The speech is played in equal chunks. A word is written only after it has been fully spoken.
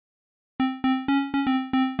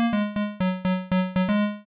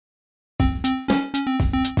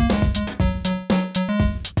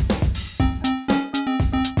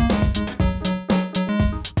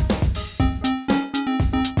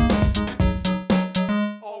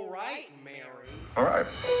All right.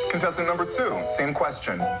 Contestant number 2, same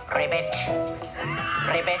question. Ribbit.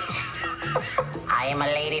 Ribbit. I am a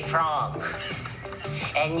lady frog.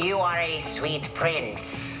 And you are a sweet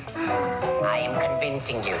prince. I am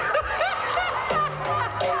convincing you.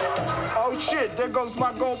 Oh shit, there goes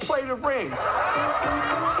my gold-plated ring. You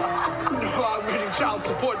know, I'm getting child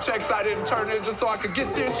support checks I didn't turn in just so I could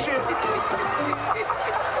get this shit.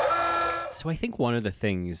 So I think one of the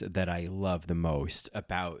things that I love the most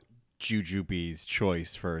about Jujubee's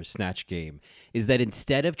choice for Snatch Game is that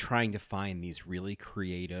instead of trying to find these really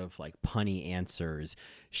creative, like punny answers,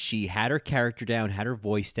 she had her character down, had her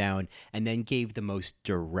voice down, and then gave the most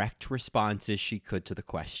direct responses she could to the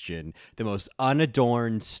question, the most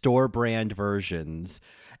unadorned store brand versions.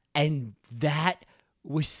 And that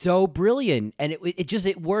was so brilliant, and it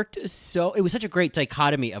worked so. It was such a great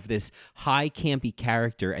dichotomy of this high campy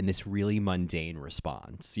character and this really mundane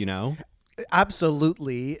response, you know?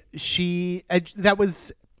 Absolutely. That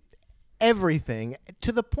was everything,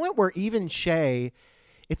 to the point where even Shay,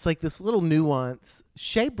 it's like this little nuance.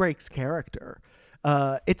 Shay breaks character.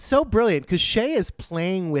 It's so brilliant because Jujubee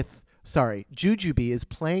is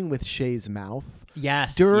playing with Shay's mouth.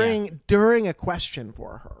 Yes. During a question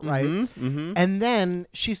for her, right? Mm-hmm. And then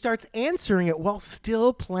she starts answering it while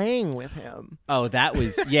still playing with him. Oh, that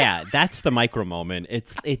was that's the micro moment.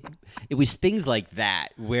 It was things like that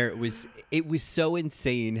where it was so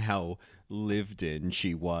insane how lived in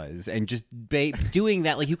she was, and just doing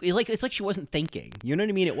that it's like she wasn't thinking. You know what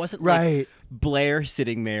I mean? It wasn't right. Like Blair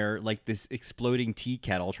sitting there like this exploding tea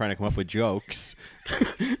kettle trying to come up with jokes.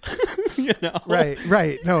 You know?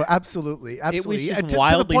 Right. No, absolutely. It was just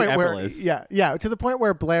wildly effortless. To the point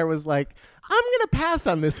where Blair was like, I'm going to pass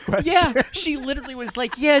on this question. Yeah, she literally was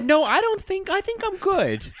like, no, I think I'm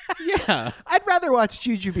good. Yeah. I'd rather watch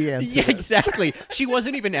Jujubee answer Yeah, this. exactly. She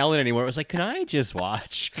wasn't even Ellen anymore. It was like, can I just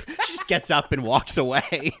watch? She just gets up and walks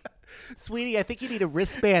away. Sweetie, I think you need a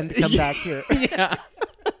wristband to come back here. Yeah.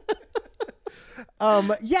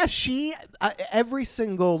 She every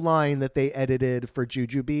single line that they edited for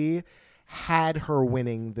Jujubee had her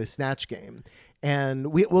winning the Snatch Game.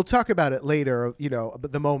 And we'll talk about it later, you know,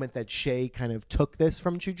 the moment that Shay kind of took this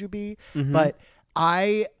from Jujubee. Mm-hmm. But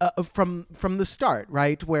I, from the start,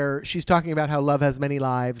 right, where she's talking about how love has many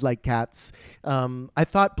lives, like cats, I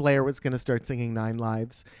thought Blair was going to start singing 9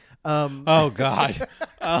 Lives. Oh, God.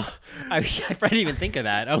 I didn't even think of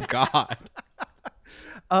that. Oh, God.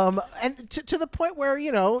 And to the point where,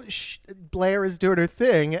 you know, Blair is doing her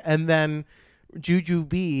thing, and then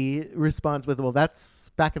Jujubee responds with, well, that's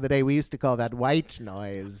back in the day, we used to call that white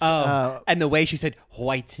noise. And the way she said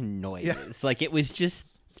white noise, yeah. Like it was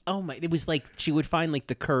just, it was like she would find like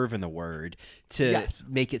the curve in the word to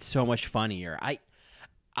make it so much funnier.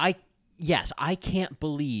 I can't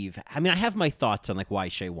believe, I mean, I have my thoughts on like why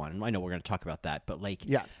Shay won. I know we're going to talk about that, but like,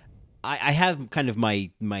 yeah. I have kind of my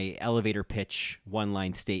elevator pitch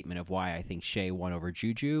one-line statement of why I think Shay won over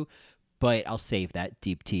Juju, but I'll save that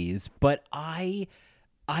deep tease. But I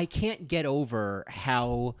can't get over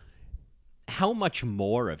how much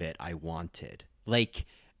more of it I wanted. Like,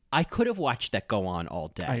 I could have watched that go on all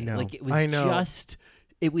day. I know. Like, it was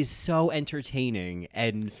it was so entertaining.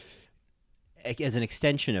 And as an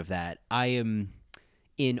extension of that, I am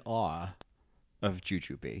in awe of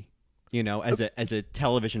Jujubee. You know, as a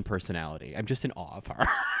television personality, I'm just in awe of her.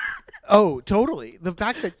 Oh, totally. The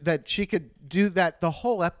fact that she could do that the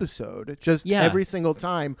whole episode, every single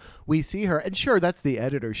time we see her. And sure, that's the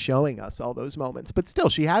editor showing us all those moments, but still,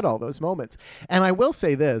 she had all those moments. And I will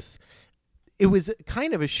say this, it was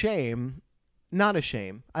kind of a shame, not a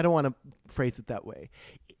shame. I don't want to phrase it that way.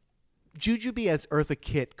 Jujubee as Eartha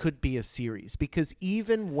Kitt could be a series, because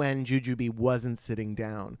even when Jujubee wasn't sitting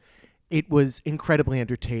down, it was incredibly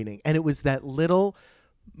entertaining. And it was that little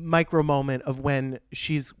micro moment of when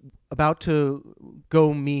she's about to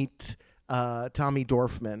go meet Tommy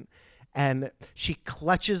Dorfman, and she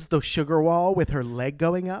clutches the sugar wall with her leg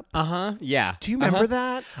going up. Yeah. Do you remember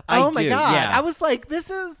that? Oh my God. Yeah. I was like,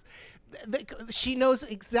 she knows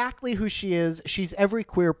exactly who she is. She's every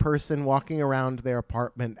queer person walking around their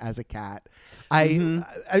apartment as a cat.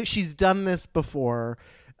 She's done this before.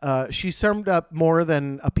 She served up more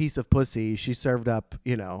than a piece of pussy. She served up,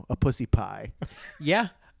 you know, a pussy pie. Yeah,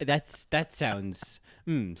 that sounds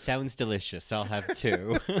delicious. I'll have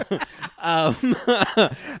 2.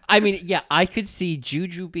 I mean, yeah, I could see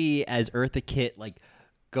Jujubee as Eartha Kitt, like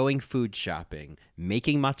going food shopping,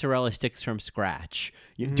 making mozzarella sticks from scratch,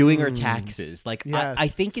 doing her taxes. Like, Yes. I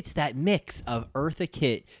think it's that mix of Eartha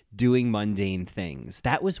Kitt doing mundane things.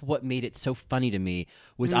 That was what made it so funny to me,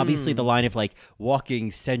 was obviously the line of, like,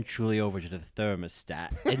 walking centrally over to the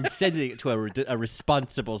thermostat and sending it to a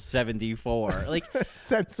responsible 74. Like,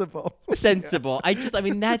 Sensible. sensible. I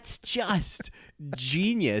mean, that's just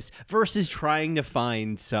genius versus trying to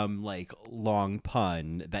find some, like, long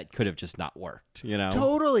pun that could have just not worked, you know?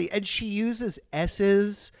 Totally. And she uses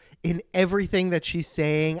S's in everything that she's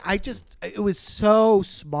saying. It was so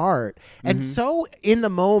smart and so in the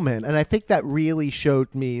moment. And I think that really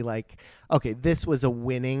showed me, like, okay, this was a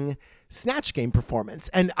winning Snatch Game performance.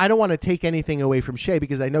 And I don't want to take anything away from Shea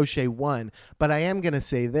because I know Shea won, but I am going to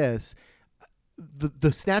say this.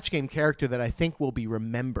 The Snatch Game character that I think will be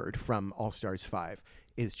remembered from All Stars 5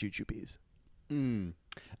 is Jujubes.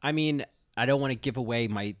 I mean, I don't want to give away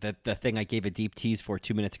the thing I gave a deep tease for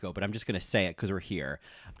 2 minutes ago, but I'm just going to say it because we're here.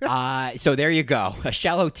 So there you go, a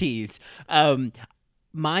shallow tease.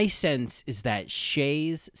 My sense is that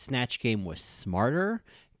Shea's Snatch Game was smarter,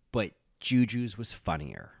 but Juju's was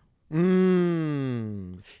funnier.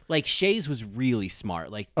 Like, Shea's was really smart.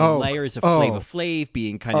 Like, the layers of Flava Flav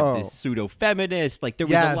being kind of this pseudo-feminist. Like, there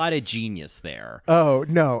was a lot of genius there. Oh,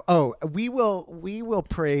 no. Oh, we will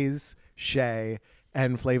praise Shea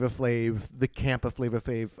and Flava Flav, the camp of Flava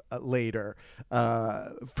Flav later,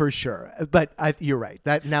 for sure. But you're right.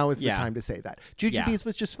 That now is the time to say that. Jujubes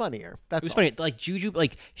was just funnier. That's It was all. funny.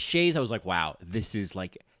 Like, Shea's, I was like, wow, this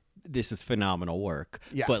is phenomenal work.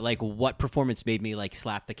 Yeah. But, like, what performance made me, like,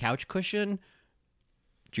 slap the couch cushion?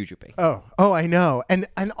 Jujubee. Oh, I know. And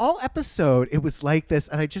all episode, it was like this.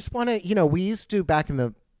 And I just want to, we used to, back in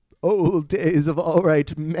the old days of All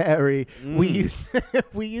Right Mary, we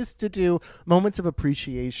used to do moments of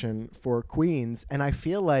appreciation for queens. And I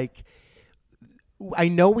feel like, I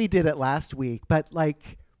know we did it last week, but,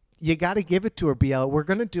 like, you got to give it to her, BL. We're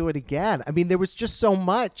going to do it again. I mean, there was just so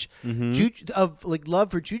much of, like,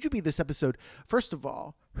 love for Jujubee this episode. First of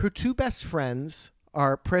all, her two best friends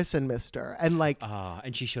are Pris and Mister. And, like...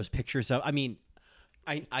 and she shows pictures of... I mean,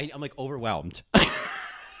 I'm, like, overwhelmed.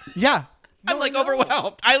 Yeah. I'm, like,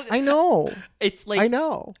 overwhelmed. I know. It's like... I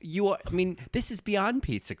know. You are... I mean, this is beyond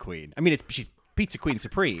Pizza Queen. I mean, she's Pizza Queen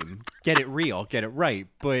Supreme. Get it real. Get it right.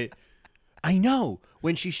 But... I know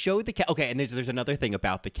when she showed the cat. Okay, and there's another thing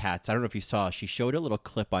about the cats. I don't know if you saw. She showed a little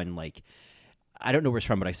clip on, like, I don't know where it's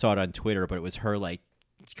from, but I saw it on Twitter. But it was her, like,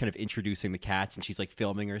 kind of introducing the cats, and she's, like,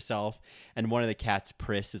 filming herself. And one of the cats,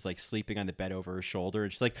 Pris, is, like, sleeping on the bed over her shoulder,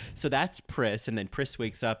 and she's like, "So that's Pris." And then Pris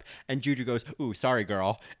wakes up, and Juju goes, "Ooh, sorry,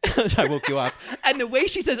 girl. I woke you up." And the way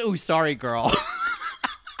she says, "Ooh, sorry, girl."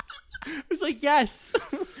 I was like, yes,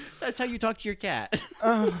 that's how you talk to your cat.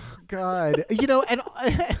 Oh, God.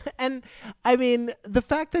 And I mean, the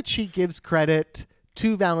fact that she gives credit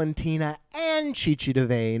to Valentina and Chi Chi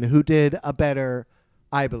DeVayne, who did a better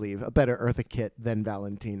Eartha Kitt than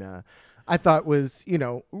Valentina, I thought was,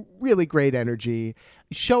 really great energy,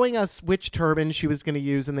 showing us which turban she was going to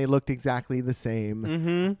use, and they looked exactly the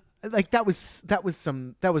same. Like, that was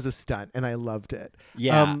a stunt, and I loved it.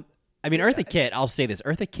 Yeah. I mean, Eartha Kitt, I'll say this.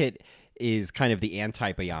 Eartha Kitt is kind of the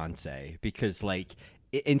anti-Beyonce because, like,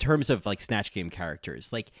 in terms of, like, Snatch Game characters,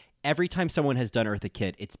 like, every time someone has done Eartha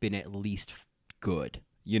Kitt, it's been at least good.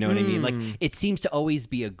 You know what I mean? Like, it seems to always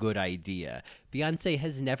be a good idea. Beyonce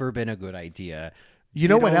has never been a good idea. You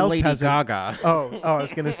know what else Lady hasn't? Gaga. Oh, I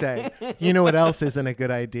was going to say, you know what else isn't a good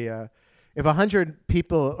idea? If 100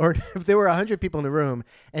 people, or if there were 100 people in the room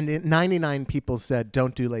and 99 people said,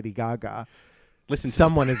 "Don't do Lady Gaga,"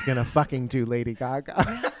 someone is going to fucking do Lady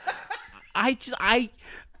Gaga. I just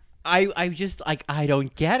like, I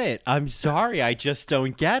don't get it. I'm sorry. I just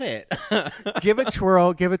don't get it. Give a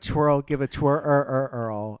twirl, give a twirl, give a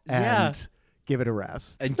twirl, and give it a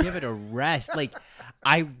rest. And give it a rest. Like,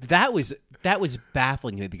 that was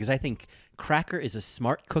baffling to me because I think Cracker is a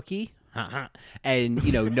smart cookie. And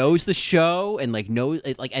knows the show and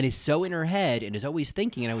and is so in her head and is always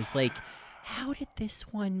thinking, and I was like, how did this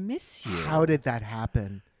one miss you? How did that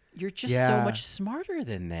happen? You're just so much smarter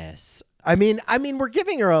than this. I mean, we're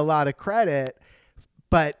giving her a lot of credit,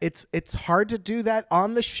 but it's hard to do that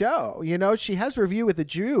on the show. She has Review with a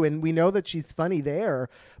Jew, and we know that she's funny there,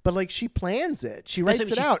 but, like, she plans it. She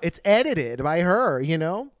writes it out. It's edited by her,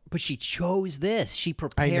 But she chose this. She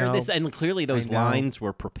prepared this, and clearly those lines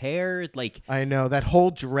were prepared. Like, I know that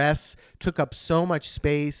whole dress took up so much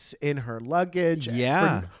space in her luggage.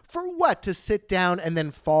 Yeah. For what? To sit down and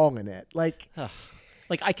then fall in it. Like,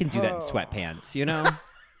 I can do that in sweatpants.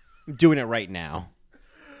 I'm doing it right now.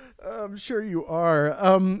 I'm sure you are.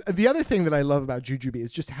 The other thing that I love about Jujubee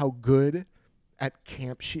is just how good at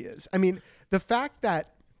camp she is. I mean, the fact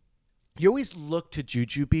that you always look to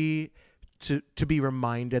Jujubee to be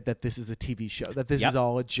reminded that this is a TV show, that this is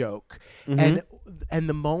all a joke. And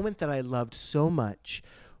the moment that I loved so much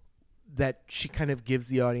that she kind of gives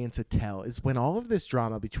the audience a tell is when all of this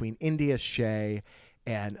drama between India, Shay,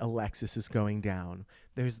 and Alexis is going down.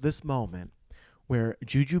 There's this moment where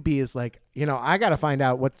Jujubee is like, I got to find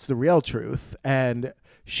out what's the real truth. And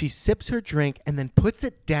she sips her drink and then puts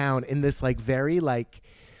it down in this like very like,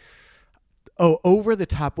 over the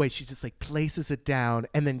top way. She just like places it down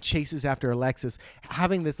and then chases after Alexis,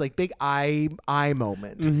 having this like big eye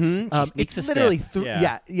moment. It's literally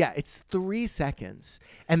it's 3 seconds,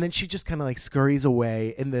 and then she just kind of like scurries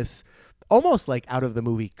away in this almost like out of the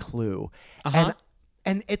movie Clue,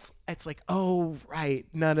 and it's like, oh right,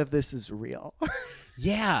 none of this is real.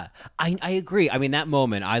 Yeah, I agree. I mean, that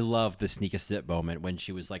moment, I love the sneak a sip moment when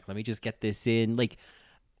she was like, let me just get this in. Like,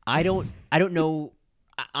 I don't know.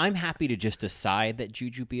 I'm happy to just decide that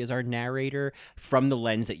Jujubee is our narrator from the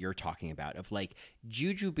lens that you're talking about of like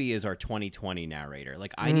Jujubee is our 2020 narrator.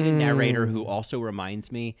 Like I need a narrator who also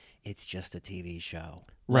reminds me it's just a TV show.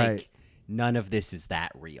 Right. Like none of this is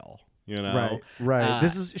that real. Right.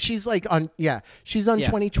 She's like on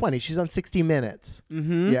 2020. She's on 60 Minutes.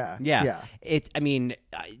 Yeah.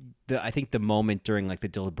 I think the moment during like the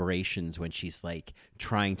deliberations when she's like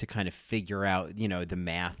trying to kind of figure out, the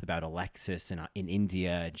math about Alexis in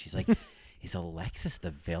India, and she's like, is Alexis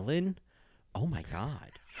the villain? Oh my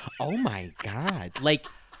God. Like,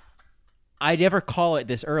 I never call it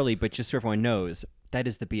this early, but just so everyone knows, that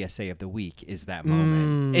is the BSA of the week, is that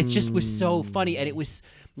moment. It just was so funny. And it was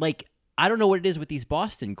like, I don't know what it is with these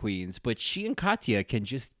Boston queens, but she and Katya can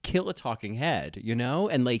just kill a talking head,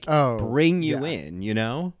 and like bring you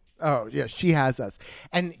in, Oh, yeah, she has us.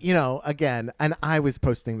 And, again, and I was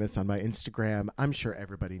posting this on my Instagram. I'm sure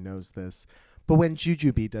everybody knows this. But when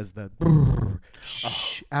Jujubee does the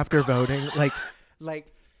after voting, like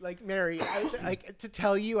Mary, to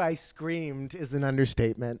tell you I screamed is an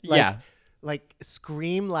understatement. Like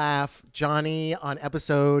scream, laugh, Johnny on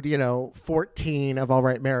episode, 14 of All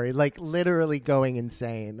Right, Mary, like literally going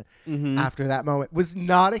insane after that moment. Was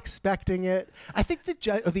not expecting it. I think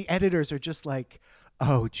the editors are just like,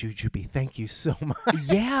 oh, Jujubee, thank you so much.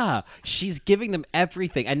 Yeah, she's giving them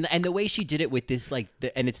everything, and the way she did it with this, like,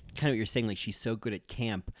 and it's kind of what you're saying, like she's so good at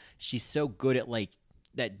camp. She's so good at like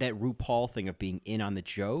that RuPaul thing of being in on the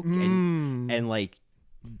joke and like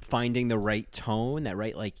finding the right tone, that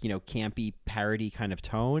right like campy parody kind of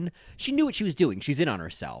tone. She knew what she was doing. She's in on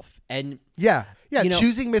herself, and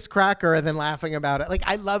choosing Miss Cracker and then laughing about it. Like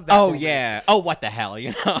I love that. Oh yeah. Oh what the hell,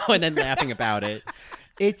 and then laughing about it.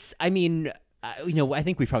 It's. I mean. I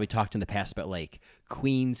think we've probably talked in the past about like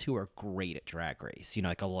queens who are great at Drag Race.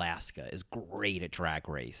 Like Alaska is great at Drag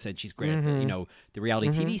Race, and she's great at the reality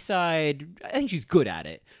TV side. I think she's good at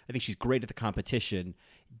it. I think she's great at the competition.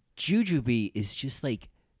 Jujubee is just like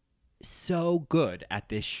so good at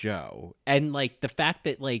this show, and like the fact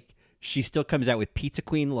that like she still comes out with pizza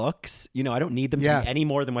queen looks. I don't need them to be any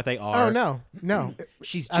more than what they are. Oh no,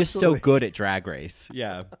 she's just so good at Drag Race.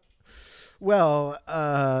 Yeah. Well,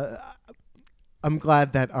 I'm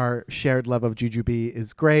glad that our shared love of Jujubee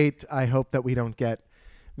is great. I hope that we don't get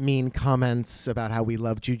mean comments about how we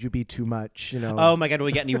love Jujubee too much. Oh my God, will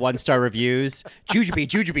we get any 1-star reviews?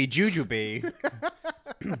 Jujubee.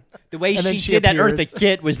 The way she did appears. that Eartha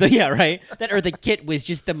Kitt was that Eartha Kitt was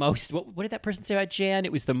just the most. What did that person say about Jan?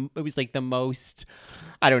 It was like the most.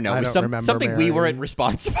 I don't know. It was something Mary. We weren't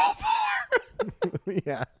responsible for.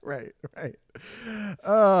 Yeah, right.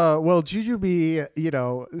 Well,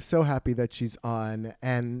 Jujubee, so happy that she's on.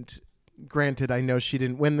 And granted, I know she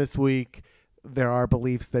didn't win this week. There are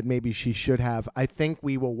beliefs that maybe she should have. I think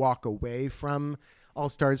we will walk away from All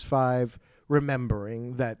Stars 5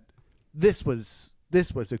 remembering that this was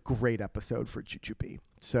a great episode for Jujubee.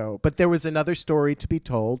 So, but there was another story to be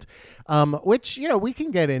told, which, we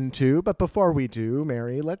can get into. But before we do,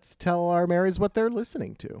 Mary, let's tell our Marys what they're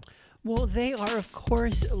listening to. Well, they are, of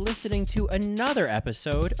course, listening to another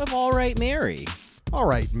episode of All Right, Mary. All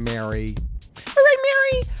Right, Mary. All Right,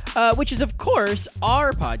 Mary, which is, of course,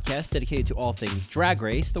 our podcast dedicated to all things Drag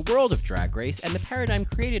Race, the world of Drag Race, and the paradigm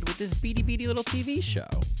created with this beady little TV show.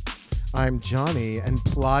 I'm Johnny, and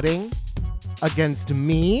plotting against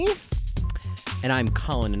me. And I'm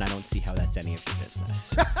Colin, and I don't see how that's any of your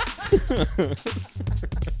business.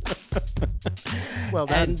 Well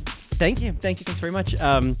done. Thank you. Thanks very much.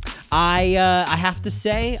 I have to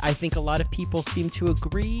say, I think a lot of people seem to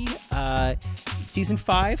agree. Season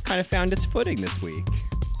 5 kind of found its footing this week.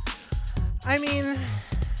 I mean,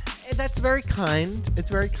 that's very kind. It's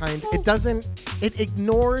very kind. It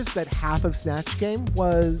ignores that half of Snatch Game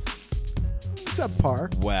was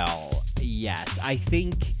subpar. Well, yes. I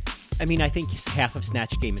think half of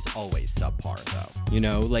Snatch Game is always subpar, though. You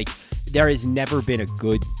know, like, there has never been a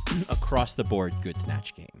good, across-the-board good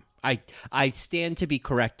Snatch Game. I stand to be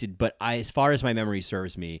corrected, but as far as my memory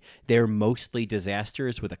serves me, they're mostly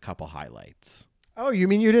disasters with a couple highlights. Oh, you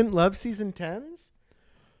mean you didn't love season 10s?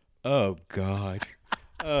 Oh, God.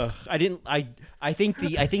 Ugh. I think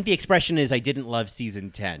the expression is I didn't love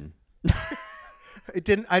season 10.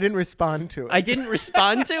 I didn't respond to it. I didn't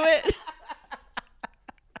respond to it.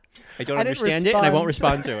 I don't understand it, and I won't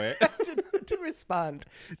respond to it. to respond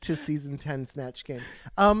to season 10 Snatch Game.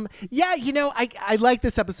 Yeah, you know, I like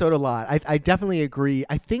this episode a lot. I definitely agree.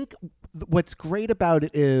 I think what's great about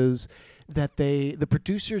it is that the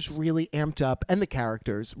producers really amped up, and the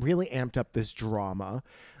characters really amped up this drama,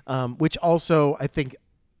 which also I think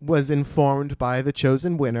was informed by the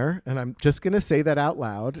chosen winner. And I'm just going to say that out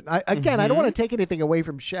loud. I don't want to take anything away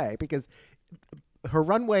from Shea, because her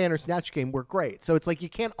runway and her Snatch Game were great. So it's like you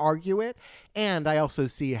can't argue it. And I also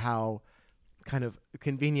see how kind of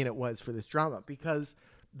convenient it was for this drama, because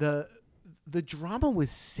the drama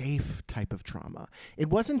was safe type of drama.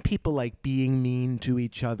 It wasn't people like being mean to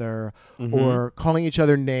each other or calling each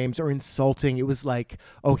other names or insulting. It was like,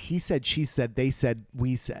 oh, he said, she said, they said,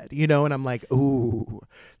 we said, you know? And I'm like, ooh,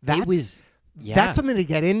 that's something to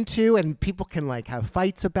get into, and people can like have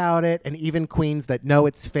fights about it. And even queens that know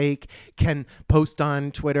it's fake can post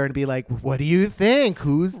on Twitter and be like, what do you think?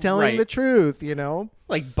 Who's telling the truth? You know?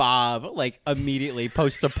 Like Bob, like immediately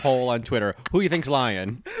posts a poll on Twitter. Who do you think's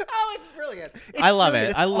lying? Oh, it's brilliant. I love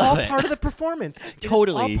it. I love it. It's all part of the performance.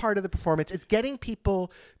 Totally. It's all part of the performance. It's getting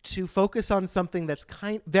people to focus on something that's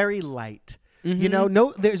very light. You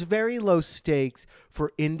know, there's very low stakes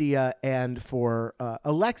for India and for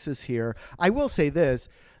Alexis here. I will say this.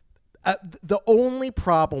 The only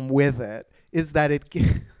problem with it is that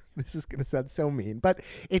this is going to sound so mean, but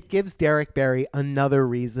it gives Derek Barry another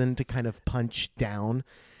reason to kind of punch down.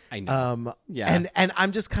 I know. And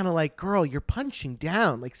I'm just kind of like, girl, you're punching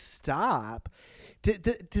down. Like, stop.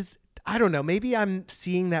 Does I don't know. Maybe I'm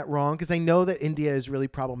seeing that wrong, because I know that India is really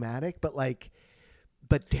problematic,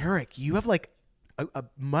 but Derek, you have like a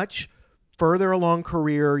much further along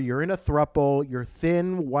career. You're in a throuple. You're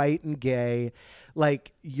thin, white, and gay.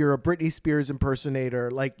 Like, you're a Britney Spears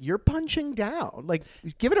impersonator. Like, you're punching down. Like,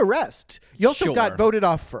 give it a rest. You also got voted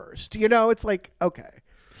off first. You know, it's like, okay.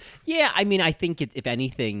 Yeah, I mean, I think if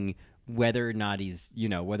anything, whether or not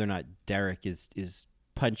Derek is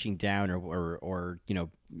punching down or you know,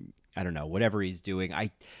 I don't know, whatever he's doing,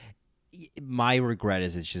 my regret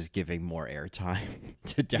is it's just giving more airtime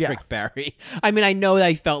to Derek Barry. I mean, I know that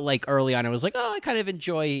I felt like early on I was like, oh, I kind of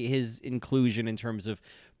enjoy his inclusion in terms of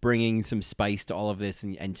bringing some spice to all of this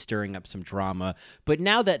and stirring up some drama. But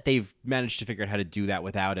now that they've managed to figure out how to do that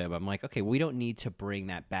without him, I'm like, okay, we don't need to bring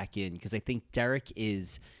that back in, because I think Derek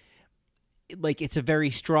is like, it's a very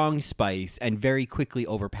strong spice and very quickly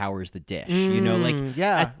overpowers the dish. You know, like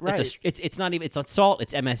right. It's not even, it's not salt,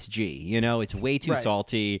 it's MSG. You know, it's way too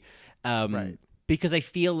salty. Because I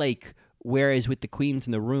feel like whereas with the queens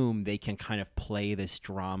in the room, they can kind of play this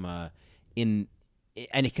drama and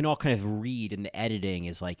it can all kind of read, and the editing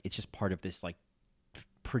is like, it's just part of this like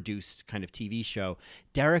produced kind of TV show.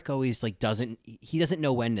 Derek always like doesn't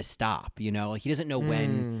know when to stop, you know, like he doesn't know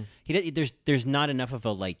when there's not enough of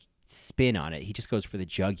a like spin on it. He just goes for the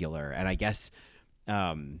jugular. And I guess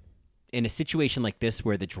in a situation like this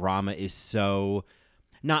where the drama is so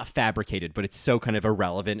not fabricated, but it's so kind of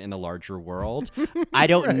irrelevant in the larger world, I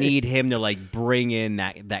don't need him to like bring in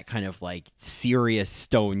that kind of like serious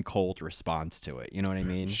stone cold response to it. You know what I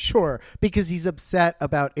mean? Sure. Because he's upset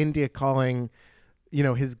about India calling, you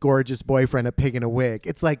know, his gorgeous boyfriend a pig in a wig.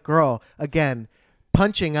 It's like, girl, again,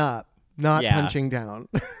 punching up, not punching down.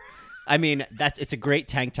 I mean, it's a great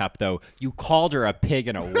tank top, though. You called her a pig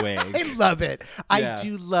in a wig. I love it. Yeah.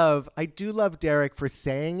 I do love Derek for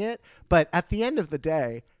saying it, but at the end of the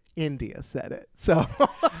day, India said it. So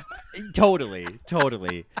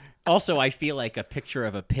Totally. Also, I feel like a picture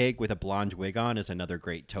of a pig with a blonde wig on is another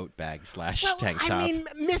great tote bag / tank top. I mean,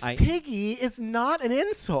 Miss Piggy is not an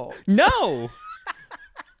insult. No.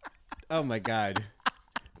 Oh my God.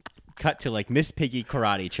 Cut to like Miss Piggy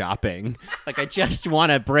karate chopping. Like, I just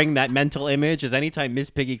want to bring that mental image as anytime Miss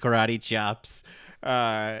Piggy karate chops,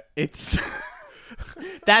 it's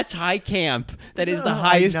that's high camp. That is the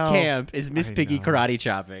highest camp is Miss Piggy karate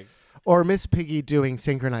chopping. Or Miss Piggy doing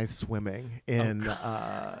synchronized swimming in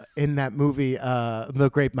that movie, The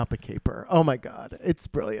Great Muppet Caper. Oh my God, it's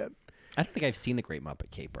brilliant. I don't think I've seen The Great Muppet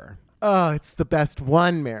Caper. Oh, it's the best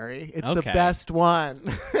one, Mary. It's the Okay. best one.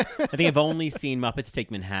 I think I've only seen Muppets Take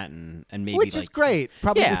Manhattan, and maybe Which is great.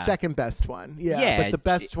 Probably Yeah. the second best one. Yeah, but the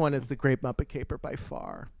best one is the Great Muppet Caper by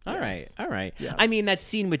far. All Yes. right. Yeah. I mean, that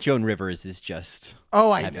scene with Joan Rivers is just Oh,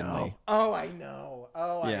 I heavenly. know. Oh, I know.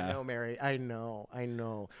 Oh, Yeah. I know, Mary. I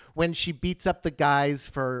know. When she beats up the guys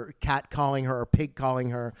for cat calling her or pig calling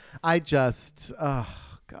her, I just, oh,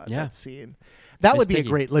 God, Yeah. that scene. That Miss would be Piggy. a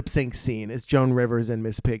great lip sync scene, is Joan Rivers and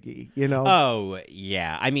Miss Piggy, you know? Oh,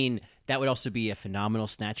 yeah. I mean, that would also be a phenomenal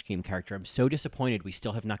Snatch Game character. I'm so disappointed we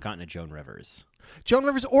still have not gotten a Joan Rivers. Joan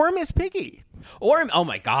Rivers or Miss Piggy. Or, oh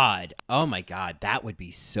my God, that would be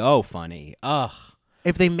so funny. Ugh.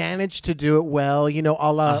 If they manage to do it well, you know,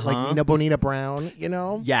 a la like Nina Bonita Brown, you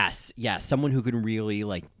know? Yes, someone who can really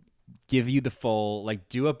like give you the full, like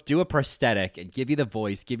do a prosthetic and give you the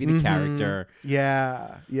voice, give you the character.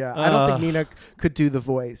 Yeah. I don't think Nina could do the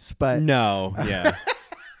voice, but No, yeah.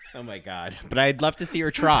 Oh my God. But I'd love to see her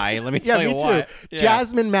try. Let me yeah, tell you me what. too. Yeah.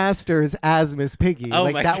 Jasmine Masters as Miss Piggy, Oh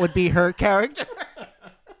like my that would be her character.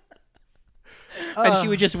 And she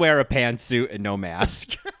would just wear a pantsuit and no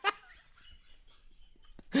mask.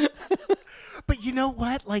 But you know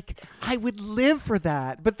what? Like, I would live for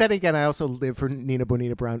that. But then again, I also live for Nina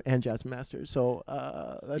Bonita Brown and Jasmine Masters. So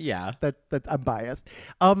that's, Yeah. that I'm biased.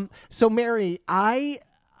 So Mary,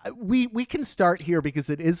 we can start here because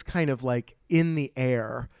it is kind of like in the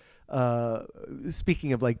air.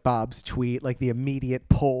 Speaking of like Bob's tweet, like the immediate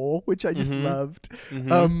poll, which I just loved.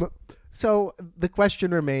 So the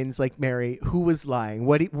question remains, like, Mary, who was lying?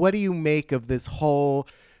 What do you make of this whole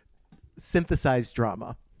synthesized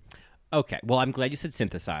drama? Okay. Well, I'm glad you said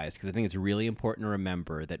synthesized because I think it's really important to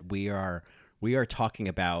remember that we are talking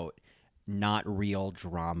about not real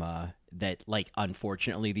drama that, like,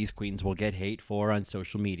 unfortunately these queens will get hate for on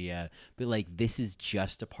social media, but like this is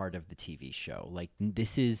just a part of the TV show. Like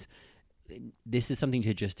this is something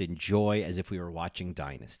to just enjoy as if we were watching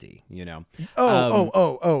Dynasty, you know?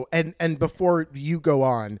 And before you go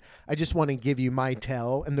on, I just want to give you my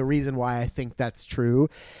tell, and the reason why I think that's true.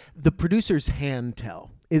 The producer's hand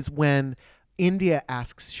tell is when India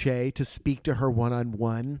asks Shay to speak to her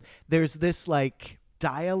one-on-one. There's this like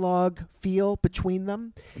dialogue feel between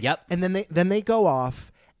them. Yep. And then they go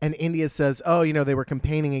off, and India says, "Oh, you know, they were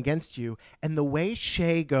campaigning against you." And the way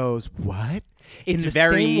Shay goes, "What?" It's in the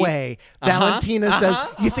very- same way, Valentina says,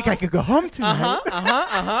 "You think I could go home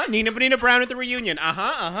tonight?" Nina Brown at the reunion.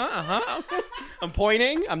 I'm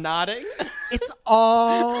pointing. I'm nodding. It's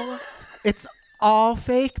all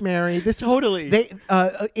fake, Mary. This Totally. Is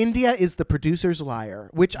India is the producer's liar,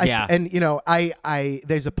 which Yeah. and you know, I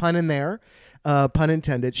there's a pun in there, pun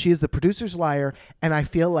intended. She is the producer's liar, and I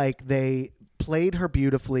feel like they played her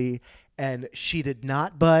beautifully, and she did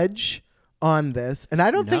not budge on this, and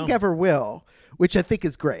I don't think No. ever will, which I think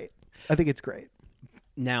is great. I think it's great.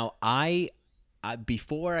 Now, I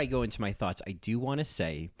before I go into my thoughts, I do want to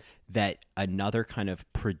say that another kind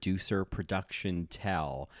of production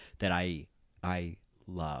tell that I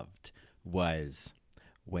loved was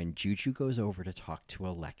when Juju goes over to talk to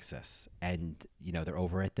Alexis, and you know they're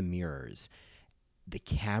over at the mirrors. The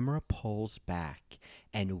camera pulls back,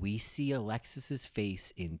 and we see Alexis's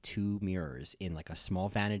face in two mirrors, in like a small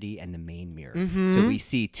vanity and the main mirror. So we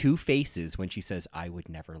see two faces when she says, "I would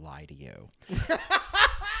never lie to you."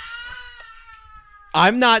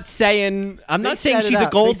 I'm not saying set it she's a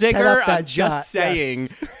up. gold They set digger. up that I'm just shot, saying.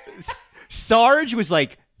 yes. Sarge was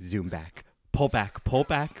like, zoom back, pull back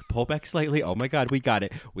slightly. Oh my God, we got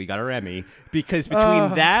it. We got our Emmy. Because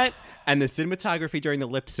between that and the cinematography during the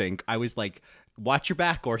lip sync, I was like, watch your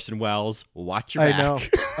back, Orson Welles. Watch your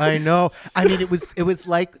back. I know. I mean, it was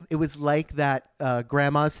like that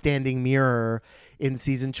grandma's standing mirror in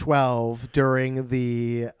season 12 during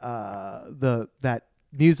that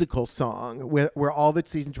musical song where all the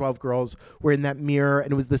season 12 girls were in that mirror,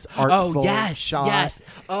 and it was this artful shot. Yes.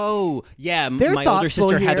 Oh, yeah. They're my older thoughtful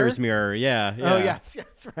sister here. Heather's mirror. Yeah. Oh yes,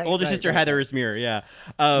 right. Older right, sister right. Heather's mirror. Yeah.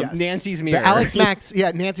 Yes. Nancy's mirror. The Alex Max,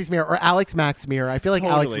 Nancy's mirror, or Alex Max mirror. I feel like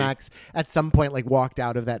Alex Totally. Max at some point like walked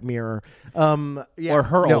out of that mirror. Yeah. Or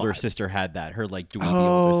her No, older sister had that. Her like dweeby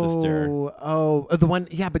older sister. Oh, the one.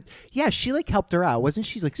 Yeah, but yeah, she like helped her out, wasn't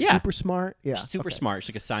she? Like Yeah. super smart. Yeah, She's super okay. smart.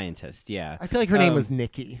 She's like a scientist. Yeah. I feel like her name was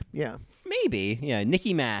Nikki. Yeah. Maybe. Yeah.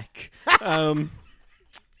 Nikki Mack.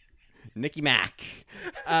 Nikki Mack.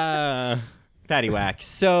 Patty Whack.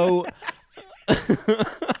 So,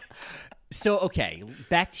 okay.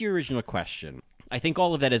 Back to your original question. I think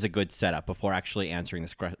all of that is a good setup before actually answering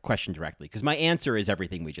this question directly, because my answer is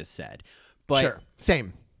everything we just said. But Sure.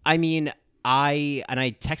 Same. I mean, I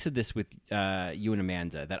texted this with you and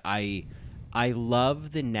Amanda that I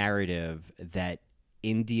love the narrative that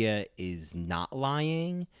India is not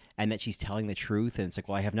lying and that she's telling the truth. And it's like,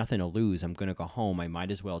 well, I have nothing to lose. I'm going to go home. I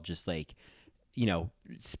might as well just like,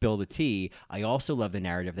 spill the tea. I also love the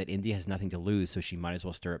narrative that India has nothing to lose, so she might as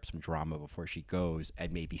well stir up some drama before she goes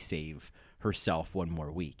and maybe save herself one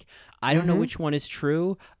more week. I don't know which one is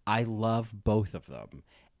true. I love both of them.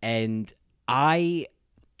 And the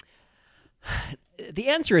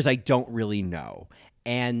answer is I don't really know.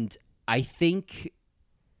 And I think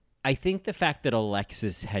the fact that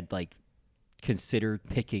Alexis had like considered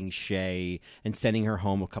picking Shay and sending her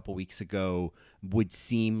home a couple weeks ago would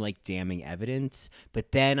seem like damning evidence.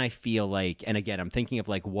 But then I feel like, and again, I'm thinking of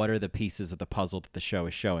like, what are the pieces of the puzzle that the show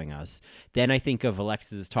is showing us? Then I think of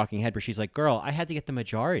Alexis' talking head where she's like, girl, I had to get the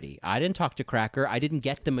majority. I didn't talk to Cracker. I didn't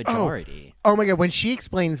get the majority. Oh my God. When she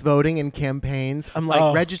explains voting and campaigns, I'm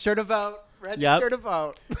like, register to vote. Register to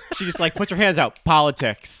vote. She just like puts her hands out.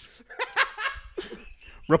 Politics.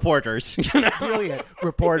 Reporters. Brilliant.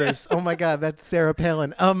 Reporters. Oh my God, that's Sarah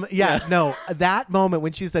Palin. No, that moment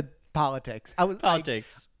when she said politics,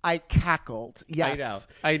 Politics. I cackled. Yes.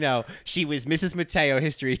 I know. She was Mrs. Mateo,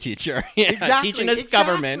 history teacher. Yeah, exactly. Teaching us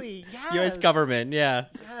government. Yes. U.S. government, yeah.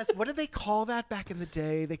 Yes. What did they call that back in the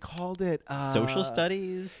day? They called it social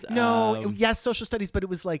studies? No, yes, social studies, but it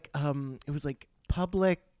was like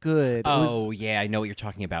public good. Yeah, I know what you're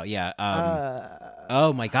talking about. Yeah.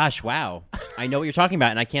 Oh my gosh, wow. I know what you're talking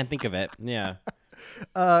about and I can't think of it. Yeah.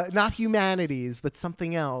 Not humanities, but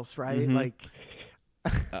something else, right? Mm-hmm. Like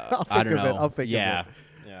I don't know. I'll think of it.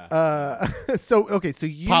 Yeah. So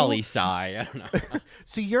you Poli-sci. I don't know.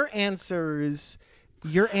 So your answer is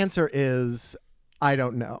I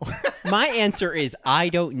don't know. My answer is I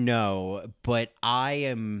don't know, but I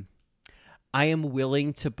am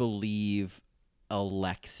willing to believe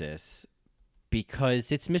Alexis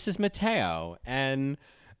because it's Mrs. Mateo and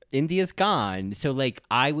India's gone. So like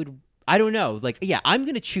I don't know. Like, yeah, I'm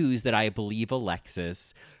going to choose that I believe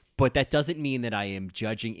Alexis, but that doesn't mean that I am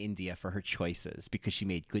judging India for her choices because she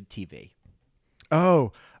made good TV.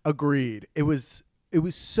 Oh, agreed. It was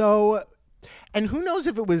so, and who knows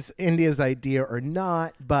if it was India's idea or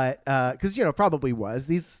not, but because probably was.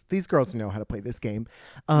 These girls know how to play this game.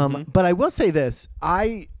 But I will say this: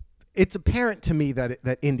 it's apparent to me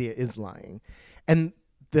that India is lying, and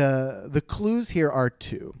the clues here are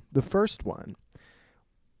two. The first one.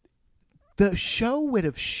 The show would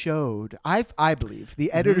have showed, I believe,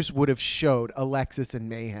 the editors would have showed Alexis and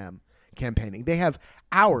Mayhem campaigning. They have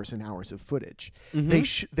hours and hours of footage.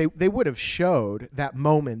 They would have showed that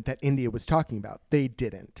moment that India was talking about. They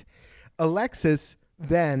didn't. Alexis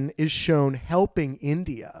then is shown helping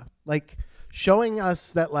India, like showing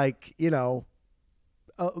us that, like,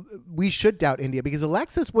 we should doubt India because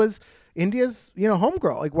Alexis was India's,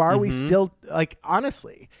 homegirl. Like, why are we still, like,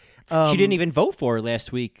 honestly? She didn't even vote for her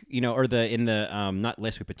last week, or not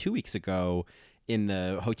last week, but 2 weeks ago in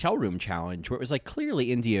the hotel room challenge where it was like clearly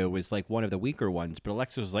India was like one of the weaker ones, but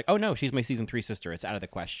Alexis was like, oh no, she's my season 3 sister. It's out of the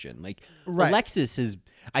question. Like Alexis is,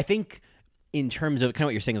 I think in terms of kind of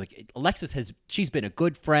what you're saying, like Alexis she's been a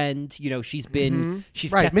good friend. She's been,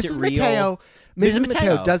 she's kept Mrs. it real. Mrs.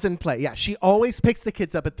 Mateo doesn't play. Yeah, she always picks the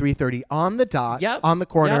kids up at 3:30 on the dot, on the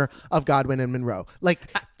corner of Godwin and Monroe. Like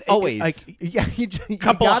always. You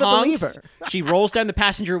Couple gotta of believe honks. her. She rolls down the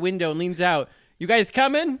passenger window and leans out. You guys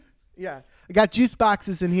coming? Yeah, I got juice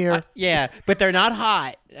boxes in here. Yeah, but they're not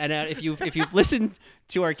hot. And if you've listened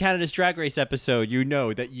to our Canada's Drag Race episode, you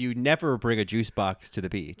know that you never bring a juice box to the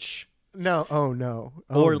beach. No. Oh no.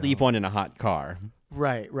 Or leave one in a hot car.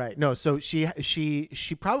 Right. No, so she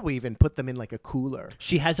probably even put them in like a cooler.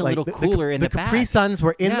 She has a little cooler in the back. The Capri Suns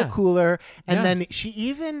were in the cooler, and then she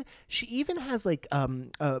even has like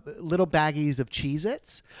little baggies of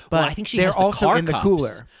Cheez-Its, but I think they're has also car in the cups.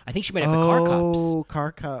 cooler. I think she might have the car cups. Oh,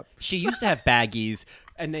 car cups. She used to have baggies,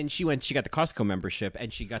 and then she got the Costco membership,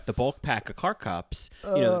 and she got the bulk pack of car cups,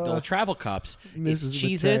 the little travel cups. It's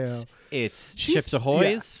Cheez-Its. It's Chips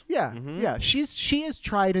Ahoy's. Yeah. She is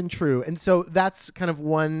tried and true, and so that's kind of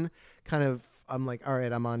one kind of. I'm like, all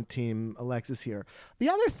right, I'm on team Alexis here. The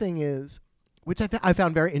other thing is, which I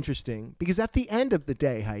found very interesting, because at the end of the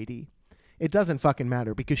day, Heidi, it doesn't fucking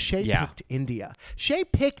matter because Shay picked India. Shay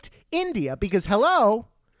picked India because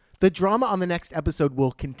the drama on the next episode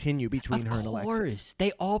will continue between her and Alexis. Of course.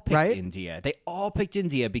 They all picked India. They all picked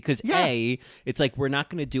India because, A, it's like we're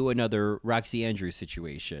not going to do another Roxy Andrews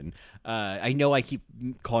situation. I know I keep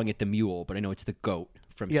calling it the mule, but I know it's the goat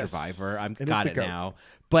from Survivor. I've got it now.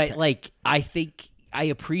 But, like, I think I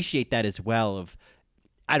appreciate that as well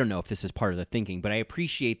I don't know if this is part of the thinking, but I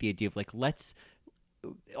appreciate the idea of, like, let's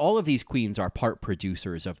all of these queens are part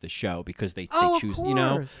producers of the show because they choose, of you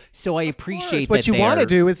know. course. So I appreciate what that you want to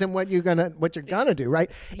do isn't what you're gonna do, right?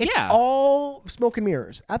 It's Yeah. all smoke and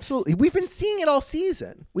mirrors. Absolutely, we've been seeing it all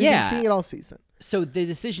season. So the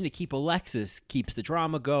decision to keep Alexis keeps the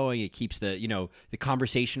drama going. It keeps the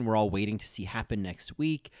conversation we're all waiting to see happen next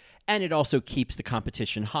week, and it also keeps the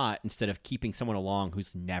competition hot instead of keeping someone along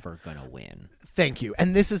who's never gonna win. Thank you.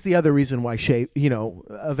 And this is the other reason why Shea,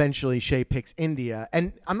 eventually Shea picks India.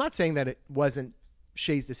 And I'm not saying that it wasn't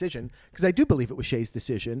Shea's decision, because I do believe it was Shea's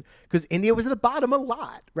decision, because India was at the bottom a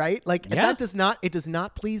lot, right? Like that does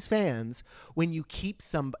not please fans when you keep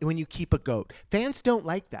a goat. Fans don't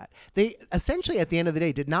like that. They essentially at the end of the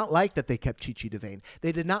day did not like that they kept Chi Chi DeVayne.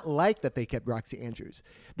 They did not like that they kept Roxy Andrews.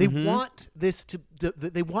 They want this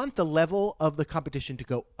they want the level of the competition to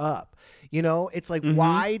go up. It's like,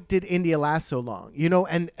 why did India last so long?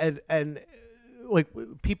 And like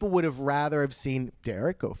people would have rather have seen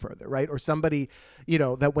Derek go further, right? Or somebody,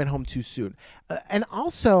 that went home too soon. And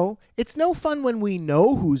also, it's no fun when we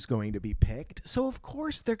know who's going to be picked. So of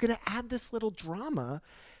course they're going to add this little drama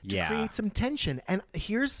to create some tension. And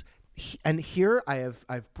here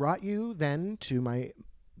I've brought you then to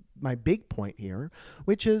my big point here,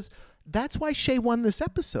 which is that's why Shea won this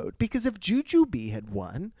episode, because if Jujubee had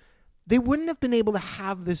won, they wouldn't have been able to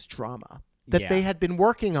have this drama that they had been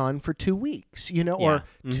working on for 2 weeks, or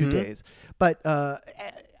 2 days. But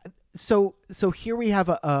so here we have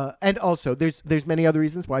and also there's many other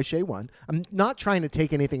reasons why Shea won. I'm not trying to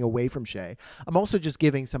take anything away from Shea. I'm also just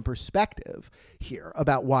giving some perspective here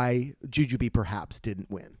about why Jujubee perhaps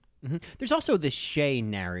didn't win. Mm-hmm. There's also this Shea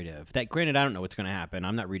narrative that, granted, I don't know what's going to happen.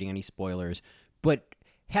 I'm not reading any spoilers, but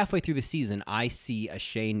halfway through the season, I see a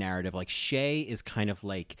Shea narrative. Like Shea is kind of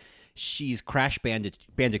like, she's Crash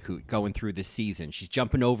Bandicoot going through this season. She's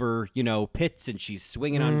jumping over, pits, and she's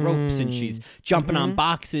swinging on ropes, and she's jumping on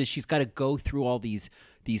boxes. She's got to go through all these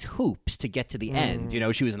hoops to get to the end.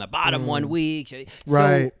 She was in the bottom 1 week.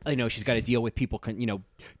 Right. So, she's got to deal with people,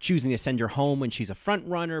 choosing to send her home when she's a front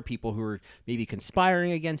runner, people who are maybe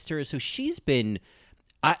conspiring against her. So she's been...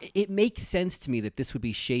 it makes sense to me that this would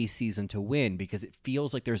be Shea's season to win, because it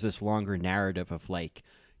feels like there's this longer narrative of like,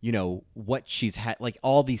 what she's had, like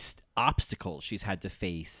all these obstacles she's had to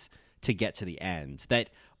face to get to the end that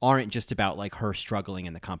aren't just about like her struggling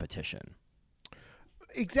in the competition.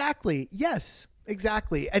 Exactly. Yes,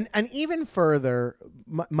 exactly. And even further,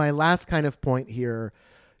 my last kind of point here,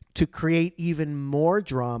 to create even more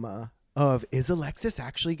drama of, is Alexis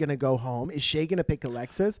actually going to go home? Is Shea going to pick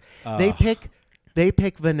Alexis? They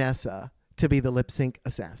pick Vanessa to be the lip sync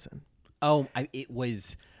assassin. It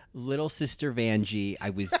was little sister Vanjie.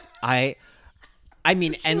 I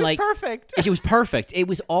mean, she was perfect. It was perfect. It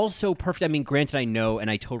was also perfect. I mean, granted, I know,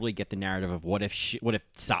 and I totally get the narrative of what if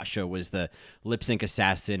Sasha was the lip sync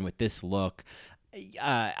assassin with this look.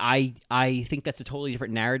 I think that's a totally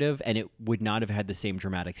different narrative, and it would not have had the same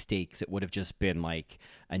dramatic stakes. It would have just been like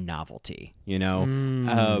a novelty,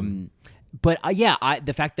 But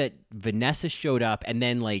the fact that Vanessa showed up, and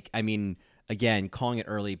then again, calling it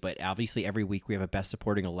early, but obviously every week we have a Best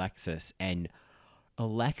Supporting Alexis, and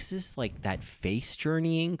Alexis, like that face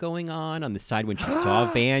journeying going on the side when she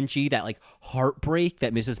saw Vanjie, that like heartbreak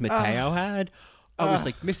that Mrs. Mateo had. I was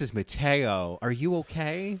like, Mrs. Mateo, are you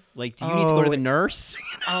okay? Like, do you need to go to the nurse?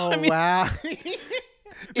 Wow.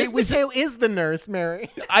 Miss Mateo is the nurse, Mary.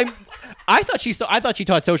 I thought she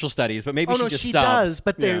taught social studies, but maybe she does.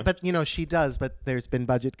 But she does. But there's been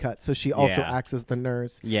budget cuts, so she also acts as the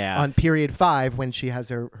nurse. Yeah. On period 5 when she has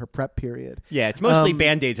her prep period. Yeah, it's mostly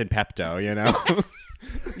Band-Aids and Pepto,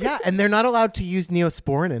 Yeah, and they're not allowed to use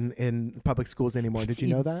Neosporin in public schools anymore. Did you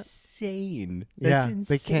know that? Insane. That's insane.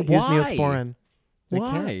 They can't use Neosporin.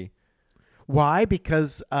 Why? Why?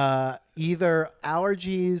 Because either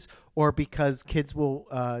allergies or because kids will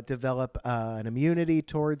develop an immunity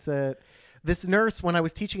towards it. This nurse, when I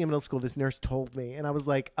was teaching in middle school, this nurse told me, and I was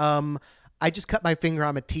like, I just cut my finger.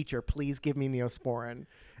 I'm a teacher. Please give me Neosporin.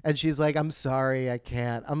 And she's like, I'm sorry, I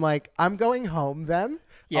can't. I'm like, I'm going home then.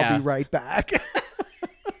 Yeah. I'll be right back.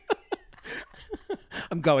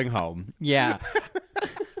 I'm going home. Yeah.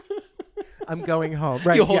 I'm going home.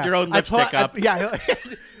 Right. You hold your own lipstick up. Yeah.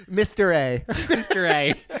 Mr. A. Mr.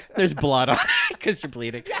 A. There's blood on it because you're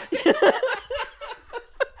bleeding.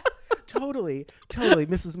 Totally.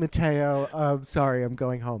 Mrs. Mateo, sorry, I'm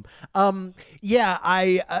going home.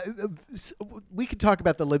 We could talk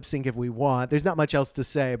about the lip sync if we want. There's not much else to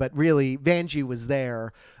say, but really, Vanjie was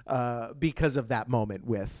there because of that moment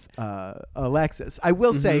with Alexis. I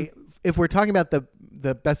will say, if we're talking about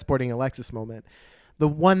the Best Supporting Alexis moment, the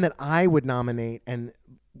one that I would nominate and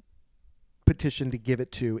petition to give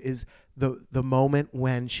it to is the moment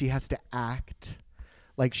when she has to act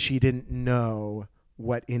like she didn't know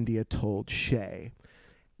what India told Shay.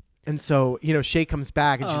 And so, Shay comes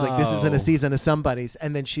back and she's like, this isn't a season of somebody's.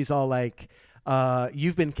 And then she's all like,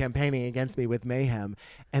 you've been campaigning against me with Mayhem.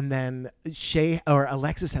 And then Shay or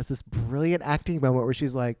Alexis has this brilliant acting moment where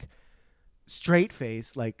she's like, straight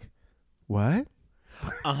face, like, what?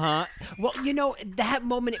 Well, that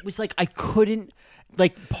moment, it was like I couldn't,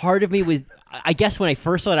 like, part of me was, I guess when I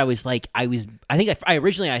first saw it, I was like, I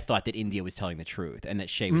originally thought that India was telling the truth and that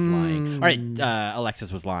Shay was lying. All right,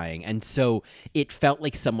 Alexis was lying. And so it felt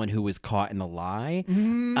like someone who was caught in the lie.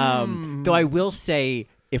 Though I will say,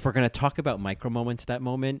 if we're going to talk about micro moments, that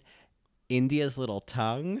moment, India's little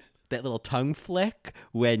tongue, that little tongue flick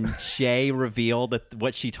when Shay revealed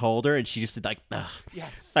what she told her, and she just did like, ugh.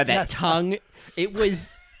 Yes. That tongue. It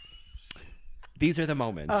was. These are the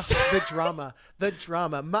moments. The drama.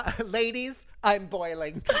 Ladies, I'm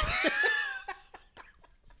boiling.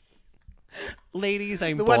 Ladies,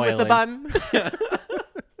 I'm the boiling. one with the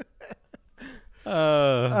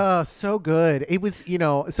bun. So good. It was,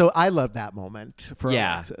 so I love that moment for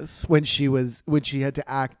Alexis when she had to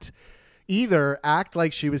either act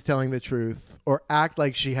like she was telling the truth or act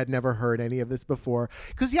like she had never heard any of this before.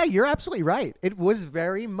 Because, you're absolutely right. It was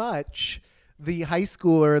very much the high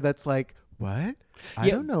schooler that's like, what? I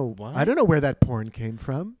don't know. What? I don't know where that porn came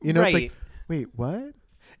from. It's like, wait, what?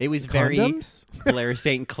 It was Condoms? Very Blair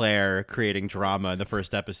St. Clair creating drama in the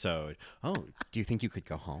first episode. Oh, do you think you could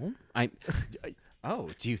go home? Do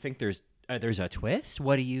you think there's a twist?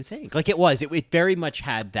 What do you think? Like it very much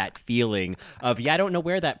had that feeling of, I don't know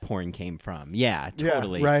where that porn came from. Yeah,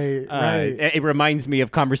 totally. Yeah, right. It reminds me of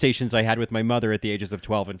conversations I had with my mother at the ages of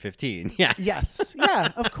 12 and 15. Yeah. Yes. Yeah,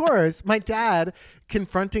 of course. My dad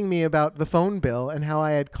confronting me about the phone bill and how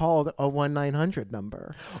I had called a 1-900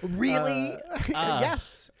 number. Really?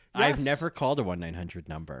 Yes. I've never called a 1-900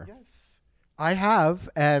 number. Yes. I have,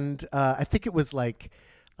 and I think it was like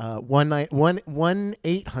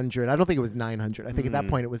 1-800. I don't think it was 900. I think at that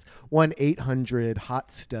point it was 1-800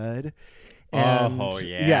 hot stud. And,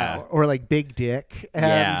 or like big dick.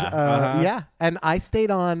 And and I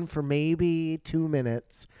stayed on for maybe 2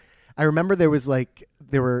 minutes. I remember there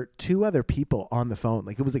were two other people on the phone.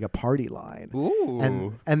 Like it was like a party line.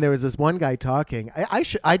 Ooh. And there was this one guy talking.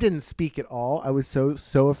 I didn't speak at all. I was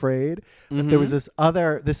so afraid. But there was this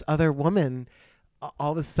other woman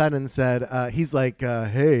all of a sudden said, he's like,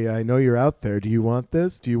 hey, I know you're out there. Do you want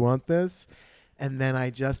this? Do you want this? And then I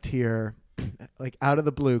just hear, like, out of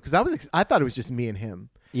the blue, because I thought it was just me and him.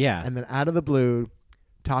 Yeah. And then out of the blue,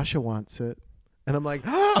 Tasha wants it. And I'm like,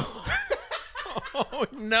 oh,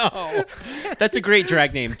 no. That's a great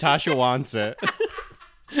drag name. Tasha wants it.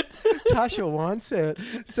 Tasha wants it.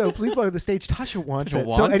 So please welcome to the stage. Tasha wants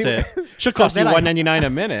it. So anyway, she'll cost you $1.99 a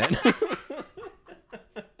minute.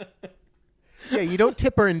 Yeah, you don't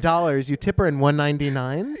tip her in dollars. You tip her in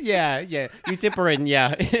 $1.99s. Yeah. You tip her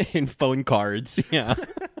in phone cards. Yeah.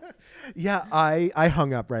 Yeah, I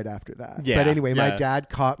hung up right after that. Yeah, but anyway, my dad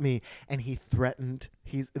caught me and he threatened.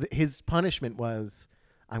 His punishment was,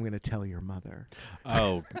 I'm going to tell your mother.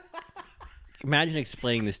 Oh. Imagine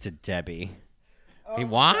explaining this to Debbie. Hey,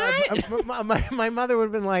 what? My mother would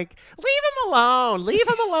have been like, leave him alone. Leave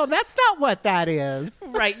him alone. That's not what that is.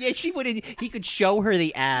 Right. Yeah, he could show her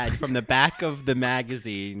the ad from the back of the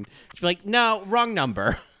magazine. She'd be like, no, wrong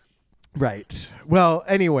number. Right. Well,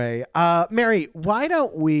 anyway, Mary, why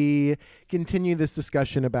don't we continue this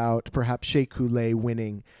discussion about perhaps Shea Coulee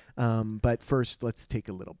winning? But first, let's take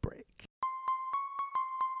a little break.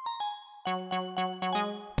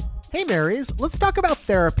 Hey, Marys, let's talk about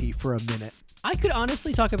therapy for a minute. I could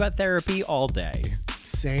honestly talk about therapy all day.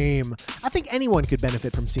 Same. I think anyone could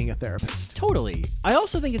benefit from seeing a therapist. Totally. I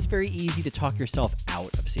also think it's very easy to talk yourself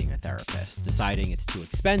out of seeing a therapist, deciding it's too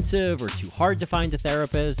expensive or too hard to find a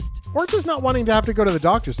therapist. Or just not wanting to have to go to the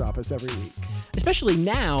doctor's office every week. Especially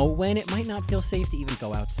now when it might not feel safe to even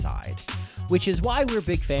go outside. Which is why we're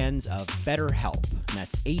big fans of BetterHelp. And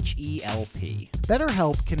that's H-E-L-P.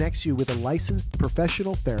 BetterHelp connects you with a licensed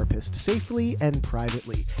professional therapist safely and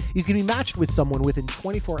privately. You can be matched with someone within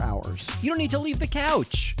 24 hours. You don't need to leave the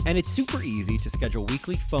couch. And it's super easy to schedule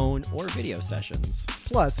weekly phone or video sessions.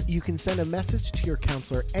 Plus, you can send a message to your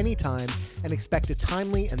counselor anytime and expect a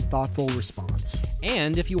timely and thoughtful response.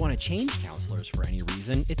 And if you want to change counselors for any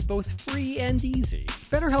reason, it's both free and easy.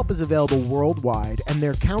 BetterHelp is available worldwide, and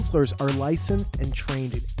their counselors are licensed and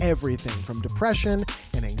trained in everything from depression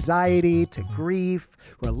and anxiety to grief,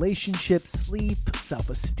 relationships, sleep,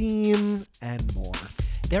 self-esteem, and more.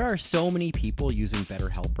 There are so many people using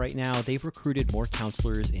BetterHelp right now. They've recruited more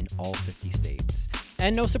counselors in all 50 states.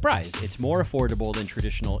 And no surprise, it's more affordable than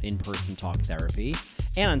traditional in-person talk therapy.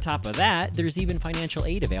 And on top of that, there's even financial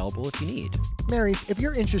aid available if you need. Marys, if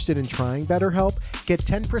you're interested in trying BetterHelp, get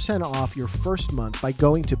 10% off your first month by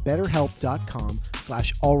going to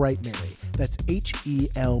betterhelp.com/allrightmary. That's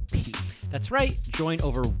HELP. That's right. Join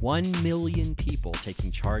over 1 million people taking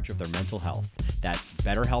charge of their mental health. That's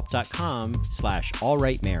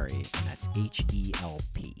betterhelp.com/allrightmary. And that's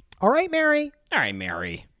HELP. All right, Mary. All right,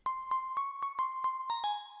 Mary.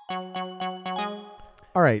 All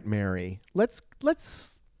right, Mary. Let's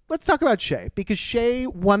talk about Shay, because Shay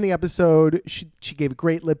won the episode. She gave a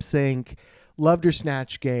great lip sync. Loved her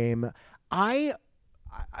Snatch Game. I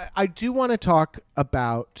do want to talk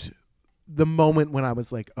about the moment when I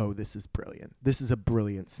was like, "Oh, this is brilliant. This is a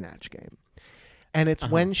brilliant Snatch Game." And it's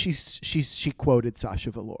when she quoted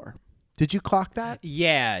Sasha Velour. Did you clock that?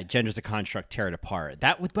 Yeah, gender's a construct, tear it apart.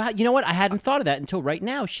 That would, you know what? I hadn't thought of that until right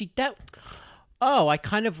now. Oh, I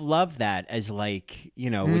kind of love that as like, you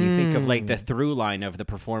know, when you think of like the through line of the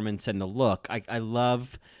performance and the look. I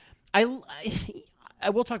will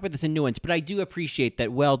talk about this in nuance, but I do appreciate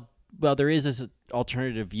that. Well, there is this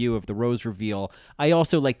alternative view of the Rose reveal. I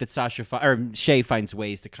also like that Shay finds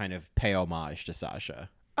ways to kind of pay homage to Sasha.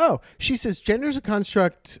 Oh, she says, gender's a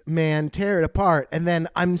construct, man, tear it apart. And then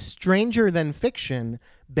I'm stranger than fiction,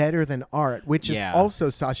 better than art, which is also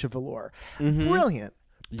Sasha Velour. Mm-hmm. Brilliant.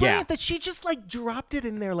 Brilliant that she just like dropped it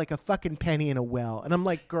in there like a fucking penny in a well. And I'm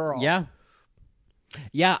like, girl. Yeah.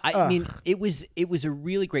 Yeah. I mean, it was a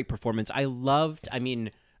really great performance. I loved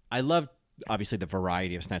obviously the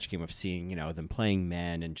variety of Snatch Game of seeing, you know, them playing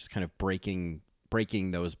men and just kind of breaking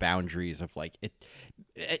those boundaries of like it,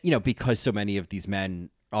 you know, because so many of these men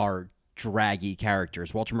are draggy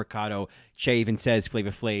characters. Walter Mercado, Shay even says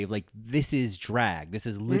Flavor Flav, like, this is drag. This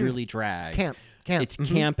is literally drag. Camp. It's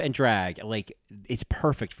camp and drag. Like, it's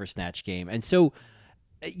perfect for Snatch Game. And so,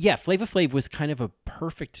 yeah, Flavor Flav was kind of a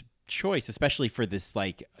perfect choice, especially for this,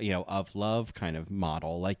 like, you know, of love kind of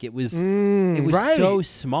model. Like, it was right. So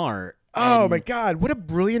smart. Oh my God, what a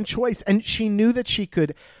brilliant choice. And she knew that she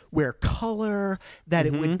could wear color, that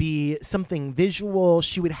it would be something visual.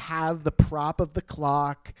 She would have the prop of the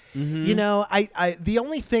clock. You know, I the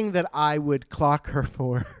only thing that I would clock her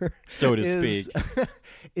for, so to speak,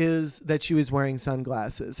 is that she was wearing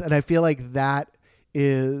sunglasses. And I feel like that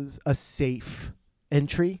is a safe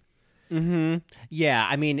entry. Yeah,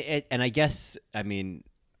 I mean,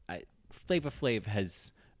 Flavor Flav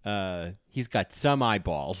has... he's got some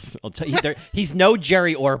eyeballs. I'll tell you, he's no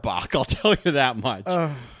Jerry Orbach. I'll tell you that much.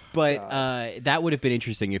 But that would have been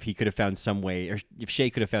interesting if he could have found some way, or if Shay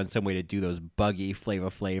could have found some way to do those buggy Flavor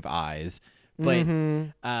Flav eyes. But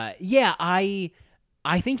yeah, I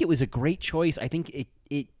think it was a great choice. I think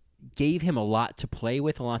it gave him a lot to play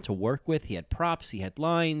with, a lot to work with. He had props, he had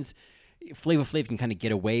lines. Flavor Flav can kind of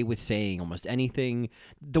get away with saying almost anything.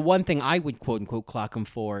 The one thing I would quote unquote clock him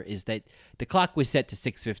for is that the clock was set to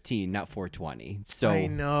 6:15, not 4:20. So I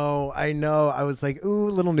know. I was like,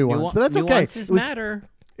 ooh, little nuance, but that's okay. Nuances matter.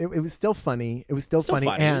 It was still funny. It was still funny,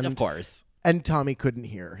 and of course. And Tommy couldn't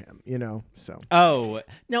hear him, you know. So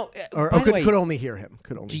no, could only hear him.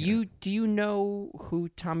 Do you know who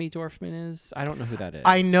Tommy Dorfman is? I don't know who that is.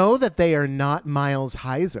 I know that they are not Miles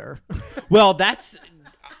Heiser. Well,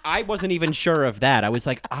 I wasn't even sure of that. I was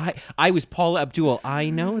like, I was Paula Abdul. I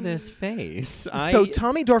know this face. So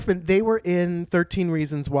Tommy Dorfman, they were in 13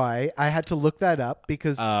 Reasons Why. I had to look that up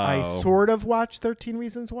because I sort of watched 13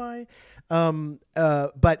 Reasons Why.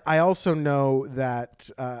 But I also know that,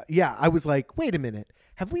 I was like, wait a minute.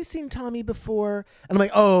 Have we seen Tommy before? And I'm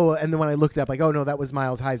like, oh. And then when I looked up, like, oh, no, that was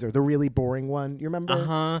Miles Heiser, the really boring one. You remember?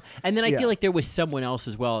 Uh-huh. And then I feel like there was someone else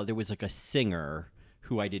as well. There was like a singer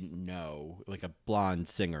who I didn't know, like a blonde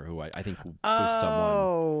singer who I think was someone.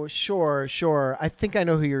 Oh, sure. I think I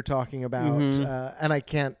know who you're talking about, and I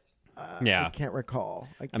can't. I can't recall.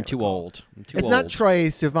 I'm too old. It's not Troye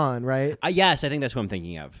Sivan, right? Yes, I think that's who I'm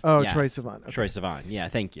thinking of. Oh, yes. Troye Sivan. Okay. Troye Sivan. Yeah,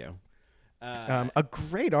 thank you. A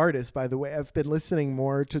great artist, by the way. I've been listening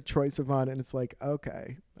more to Troye Sivan, and it's like,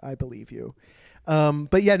 okay, I believe you.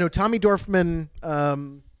 But yeah, no, Tommy Dorfman,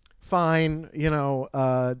 fine. You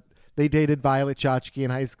know, they dated Violet Chachki in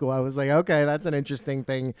high school. I was like, okay, that's an interesting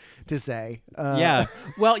thing to say. Yeah.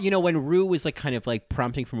 Well, you know, when Rue was like kind of like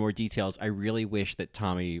prompting for more details, I really wish that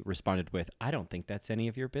Tommy responded with, I don't think that's any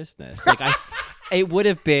of your business. Like it would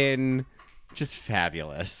have been just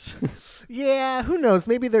fabulous. Yeah, who knows?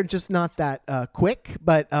 Maybe they're just not that quick,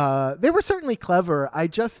 but they were certainly clever.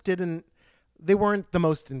 They weren't the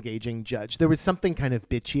most engaging judge. There was something kind of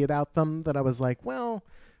bitchy about them that I was like, well,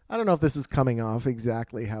 I don't know if this is coming off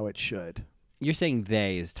exactly how it should. You're saying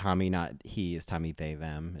they is Tommy, not he. Is Tommy they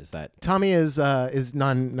them? Is that Tommy is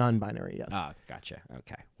non-binary? Yes. Oh, gotcha.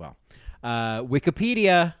 Okay. Well,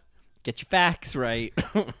 Wikipedia, get your facts right.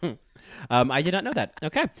 I did not know that.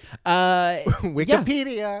 Okay.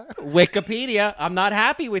 Wikipedia. Yeah. Wikipedia. I'm not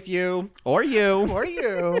happy with you or you. Or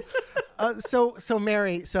you. So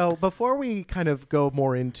Mary, so before we kind of go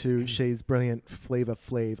more into Shay's brilliant Flava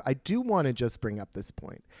Flav, I do want to just bring up this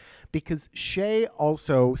point because Shay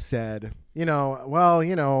also said, doing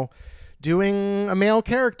a male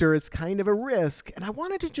character is kind of a risk. And I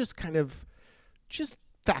wanted to just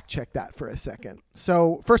fact check that for a second.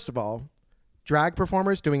 So first of all, drag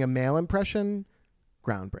performers doing a male impression,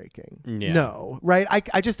 groundbreaking. Yeah. No, right?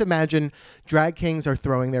 I just imagine drag kings are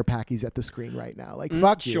throwing their packies at the screen right now. Like,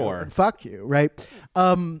 fuck you. Sure. Fuck you, right?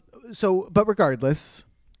 But regardless,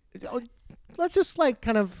 let's just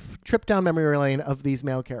kind of trip down memory lane of these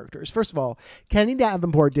male characters. First of all, Kennedy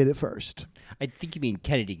Davenport did it first. I think you mean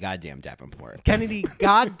Kennedy goddamn Davenport. Kennedy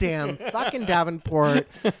goddamn fucking Davenport,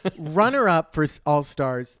 runner-up for All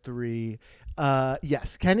Stars 3.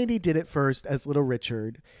 Yes, Kennedy did it first as Little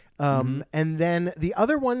Richard. And then the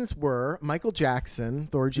other ones were Michael Jackson,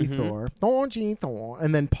 Thorgy Thor,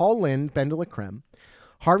 and then Paul Lynde, Ben de la Creme,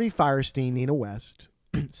 Harvey Firestein, Nina West,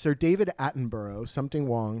 Sir David Attenborough, Something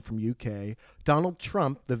Wong from UK, Donald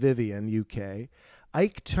Trump, The Vivian, UK,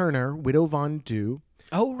 Ike Turner, Widow Von Du.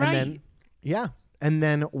 Oh, right. And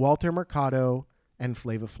then Walter Mercado and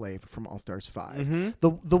Flava Flav from All Stars 5.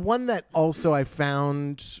 The one that also I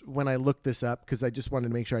found when I looked this up, because I just wanted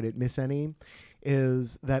to make sure I didn't miss any,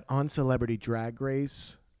 is that on Celebrity Drag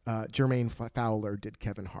Race, Jermaine Fowler did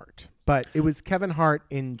Kevin Hart. But it was Kevin Hart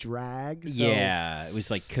in drag. So yeah, it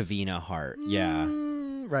was like Kavina Hart. Yeah.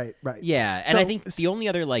 Right. Yeah, and I think the only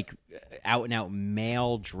other out-and-out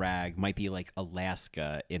male drag might be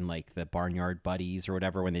Alaska in the Barnyard Buddies or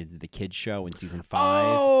whatever when they did the kids show in season 5.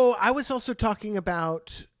 Oh, I was also talking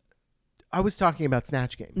about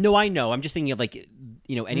Snatch Game. No, I know. I'm just thinking of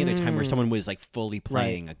any other time where someone was fully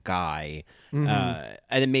playing a guy, and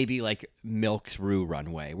then maybe Milk's Rue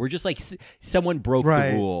Runway, where just someone broke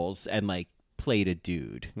the rules and played a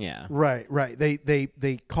dude. Yeah. Right.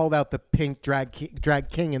 They called out the pink drag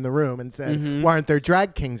king in the room and said, "Why aren't there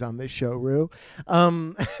drag kings on this show, Rue?"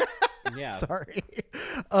 Yeah. Sorry.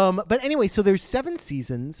 But anyway, so there's 7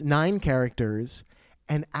 seasons, 9 characters.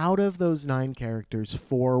 And out of those 9 characters,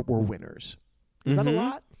 4 were winners. Is that a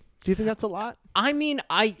lot? Do you think that's a lot? I mean,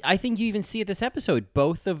 I think you even see it this episode.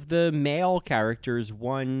 Both of the male characters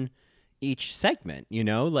won each segment. I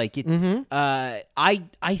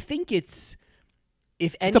think it's,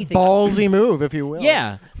 if anything, it's a ballsy move, if you will.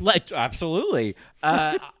 Yeah, absolutely.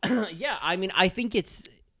 Yeah, I mean, I think it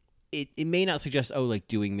may not suggest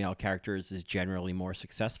doing male characters is generally more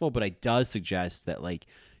successful, but it does suggest that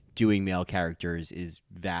doing male characters is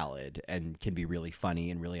valid and can be really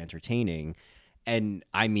funny and really entertaining. And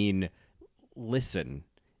I mean, listen,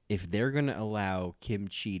 if they're going to allow Kim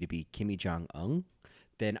Chi to be Kimmy Jong-un,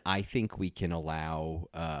 then I think we can allow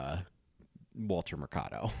Walter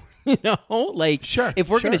Mercado. Sure, if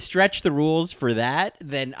we're going to stretch the rules for that,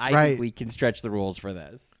 then I think we can stretch the rules for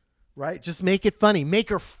this. Right? Just make it funny. Make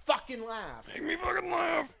her fucking laugh. Make me fucking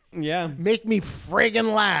laugh. Yeah. Make me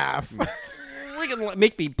friggin' laugh.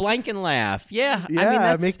 Make me blank and laugh. Yeah. Yeah,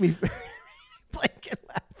 I mean, make me blank and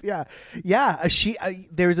laugh. Yeah.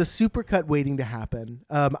 There's a supercut waiting to happen.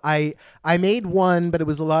 I made one, but it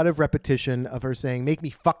was a lot of repetition of her saying, "Make me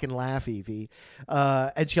fucking laugh, Evie."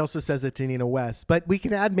 And she also says it to Nina West. But we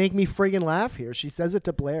can add "Make me friggin' laugh" here. She says it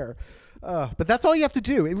to Blair. But that's all you have to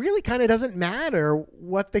do. It really kind of doesn't matter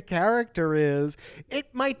what the character is. It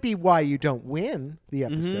might be why you don't win the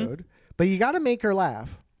episode, but you got to make her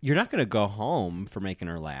laugh. You're not going to go home for making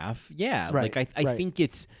her laugh. Yeah. Right, I think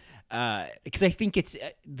it's because I think it's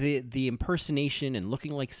the impersonation and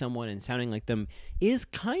looking like someone and sounding like them is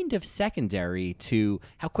kind of secondary to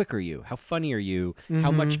how quick are you? How funny are you? How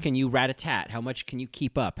much can you rat-a-tat? How much can you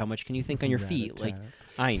keep up? How much can you think on your feet?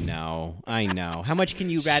 I know. How much can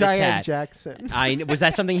you rat-a-tat? Cheyenne Jackson. Was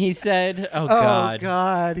that something he said? Oh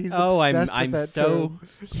God. He's obsessed with that so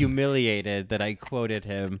humiliated that I quoted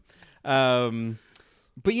him.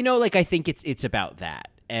 But I think it's about that,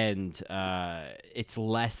 and it's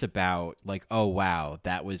less about oh wow,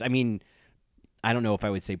 that was. I mean, I don't know if I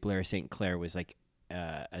would say Blair St. Clair was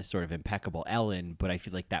a sort of impeccable Ellen, but I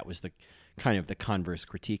feel like that was the kind of the converse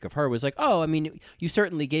critique of her was oh, I mean, you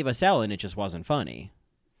certainly gave us Ellen, it just wasn't funny.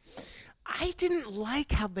 I didn't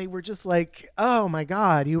like how they were just oh my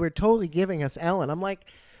God, you were totally giving us Ellen. I'm like,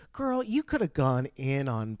 girl, you could have gone in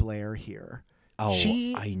on Blair here. Oh,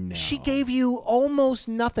 I know. She gave you almost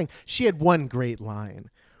nothing. She had one great line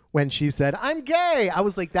when she said, "I'm gay." I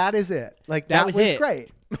was like, that is it. Like that was it. great.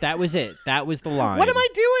 That was it. That was the line. What am I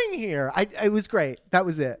doing here? It was great. That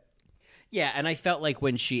was it. Yeah, and I felt like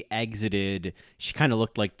when she exited, she kind of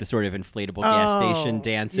looked like the sort of inflatable gas station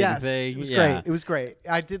dancing thing. It was great. It was great.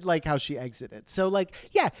 I did like how she exited. So, like,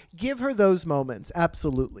 yeah, give her those moments.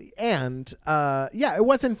 Absolutely. And, yeah, it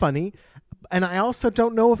wasn't funny. And I also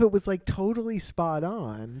don't know if it was, like, totally spot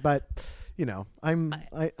on. But, you know, I'm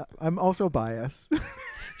also biased.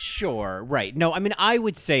 Sure, right. No, I mean, I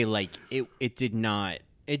would say, like, it did not...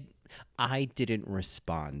 I didn't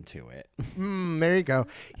respond to it. There you go.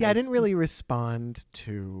 Yeah, I didn't really respond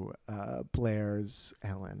to Blair's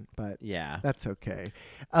Ellen, but yeah, that's okay.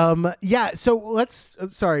 Yeah, so let's.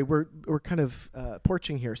 Sorry, we're kind of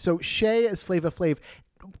porching here. So Shea as Flava Flav.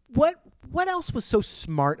 What else was so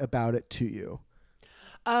smart about it to you?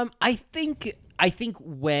 I think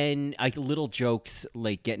when like little jokes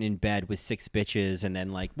like getting in bed with 6 bitches and then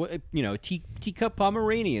like teacup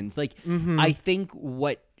Pomeranians, like I think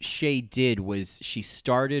what Shea did was she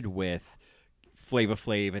started with Flava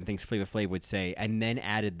Flav and things Flava Flav would say, and then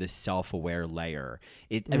added this self-aware layer.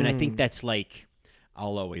 I mean, I think that's like,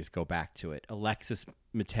 I'll always go back to it. Alexis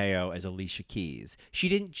Mateo as Alicia Keys. She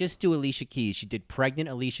didn't just do Alicia Keys. She did pregnant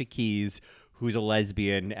Alicia Keys, who's a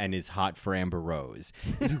lesbian and is hot for Amber Rose.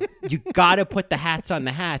 You got to put the hats on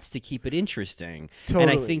the hats to keep it interesting. Totally.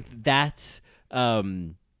 And I think that's...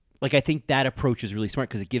 I think that approach is really smart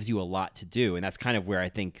because it gives you a lot to do, and that's kind of where I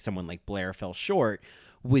think someone like Blair fell short.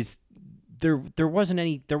 Was there wasn't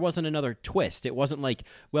another twist. It wasn't like,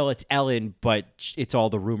 well, it's Ellen, but it's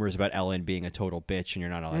all the rumors about Ellen being a total bitch, and you're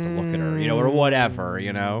not allowed to look at her, or whatever,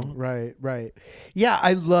 Right. Yeah,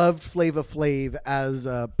 I loved Flava Flav as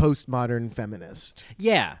a postmodern feminist.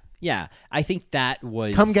 Yeah. I think that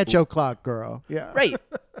was come get your clock, girl. Yeah.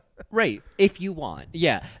 Right. If you want.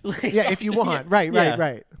 Yeah. Yeah, if you want. Right.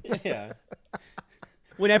 Yeah.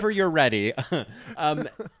 Whenever you're ready.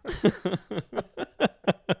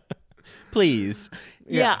 Please.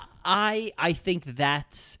 Yeah. I think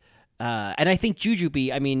that's and I think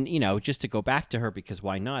Jujubee, I mean, just to go back to her because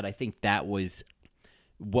why not? I think that was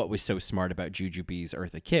what was so smart about Jujubee's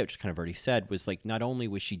Eartha Kitt, which I kind of already said, was like not only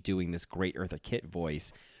was she doing this great Eartha Kitt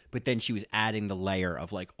voice, but then she was adding the layer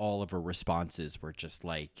of like all of her responses were just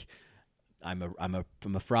like, I'm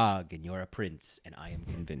a frog and you're a prince and I am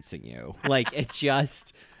convincing you. Like it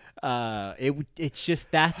just it's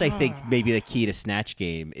just that's I think maybe the key to Snatch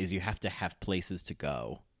Game is you have to have places to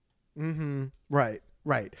go.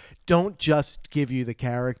 Right. Don't just give you the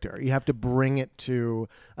character. You have to bring it to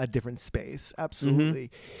a different space. Absolutely.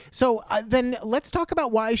 So then let's talk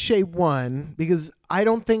about why Shea won, because I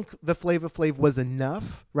don't think the Flava Flav was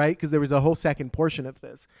enough, right? Because there was a whole second portion of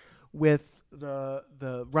this with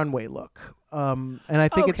the runway look. And I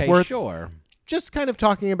think it's worth just kind of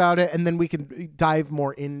talking about it, and then we can dive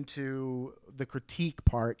more into the critique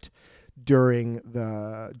part during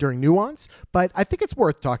Nuance. But I think it's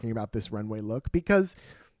worth talking about this runway look because,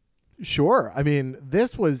 sure, I mean,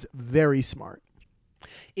 this was very smart.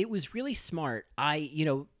 It was really smart.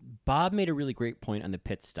 Bob made a really great point on the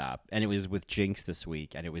pit stop, and it was with Jinx this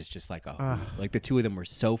week, and it was just like like the two of them were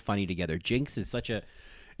so funny together. Jinx is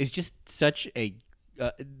just such a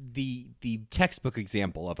the textbook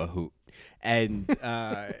example of a hoot. And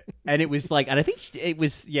it was like, and I think it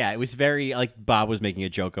was very like Bob was making a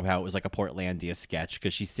joke of how it was like a Portlandia sketch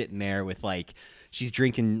because she's sitting there with like she's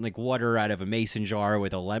drinking like water out of a mason jar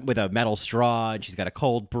with a metal straw, and she's got a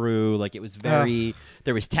cold brew. Like it was very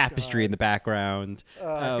there was tapestry in the background.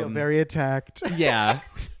 I feel very attacked. Yeah.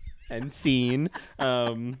 And seen.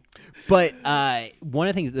 But one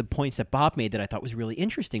of the points that Bob made that I thought was really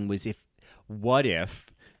interesting was what if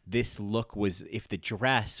this look was, if the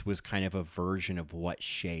dress was kind of a version of what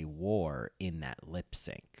Shea wore in that lip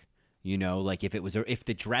sync, like if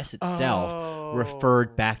the dress itself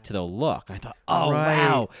referred back to the look. I thought,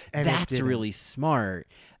 wow, and that's really smart.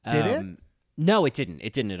 Did it? No, it didn't.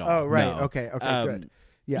 It didn't at all. Oh, right. No. Okay, good.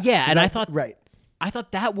 Yeah. Yeah, and I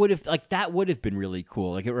thought that would have been really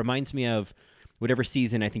cool. Like it reminds me of whatever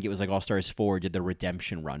season, I think it was like All Stars 4 did the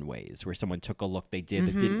redemption runways where someone took a look they did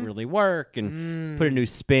that didn't really work and put a new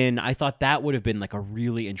spin. I thought that would have been like a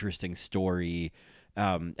really interesting story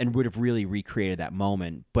and would have really recreated that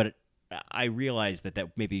moment. But I realized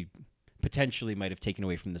that maybe potentially might have taken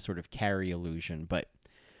away from the sort of Carrie illusion. But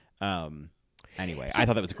anyway, I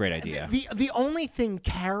thought that was a great idea. The only thing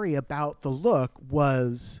Carrie about the look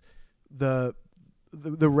was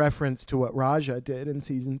the reference to what Raja did in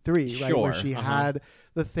season 3, right? Where she had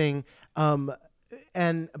the thing.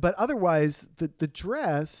 But otherwise the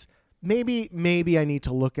dress, maybe I need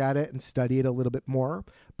to look at it and study it a little bit more.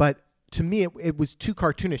 But to me, it was too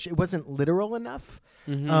cartoonish. It wasn't literal enough.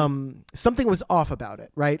 Something was off about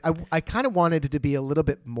it, right? I kind of wanted it to be a little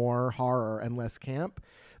bit more horror and less camp.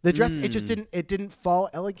 The dress, it just didn't fall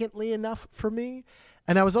elegantly enough for me.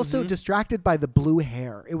 And I was also distracted by the blue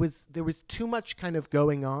hair. There was too much kind of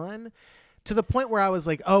going on to the point where I was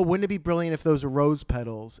like, oh, wouldn't it be brilliant if those were rose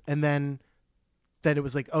petals? And then it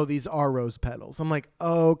was like, oh, these are rose petals. I'm like,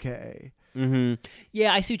 okay.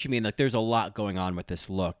 Yeah, I see what you mean. Like, there's a lot going on with this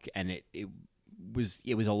look, and it was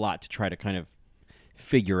a lot to try to kind of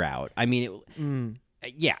figure out. I mean,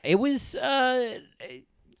 it was. I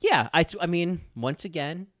mean, once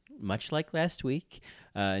again, much like last week,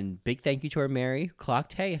 and big thank you to our Mary who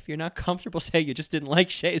clocked. Hey, if you're not comfortable saying you just didn't like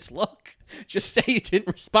Shay's look, just say you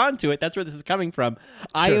didn't respond to it. That's where this is coming from. Sure.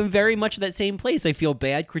 I am very much in that same place. I feel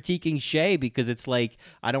bad critiquing Shay because it's like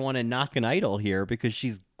I don't want to knock an idol here because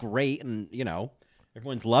she's great and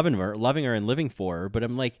everyone's loving her and living for her. But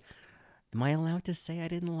I'm like, am I allowed to say I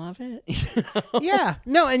didn't love it? Yeah,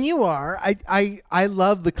 no, and you are. I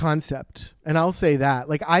love the concept, and I'll say that.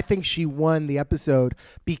 Like, I think she won the episode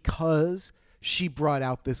because she brought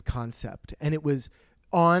out this concept, and it was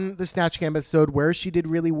on the Snatch Game episode where she did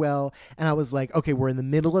really well, and I was like, okay, we're in the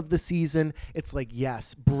middle of the season. It's like,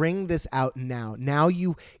 yes, bring this out now. Now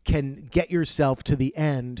you can get yourself to the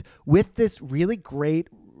end with this really great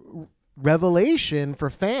revelation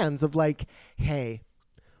for fans of like, hey,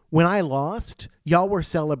 when I lost, y'all were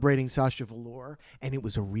celebrating Sasha Velour, and it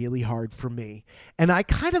was really hard for me. And I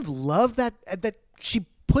kind of love that she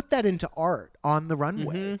put that into art on the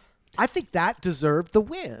runway. I think that deserved the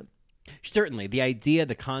win. Certainly. The idea,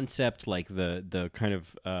 the concept, like the kind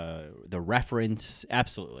of the reference,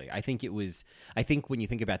 absolutely. I think when you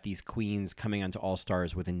think about these queens coming onto All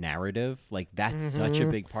Stars with a narrative, like that's such a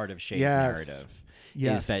big part of Shay's narrative.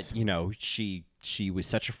 Yes. Is that, she was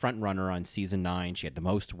such a front runner on season 9. She had the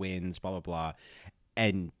most wins, blah, blah, blah.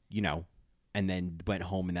 And, and then went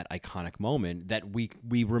home in that iconic moment that we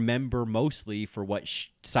remember mostly for what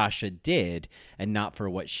Sasha did and not for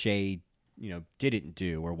what Shay, didn't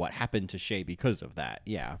do or what happened to Shay because of that.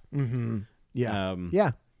 Yeah.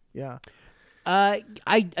 Yeah. Yeah. I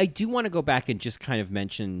do want to go back and just kind of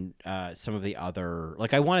mention some of the other,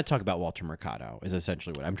 like, I want to talk about Walter Mercado is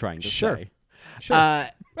essentially what I'm trying to say. Sure.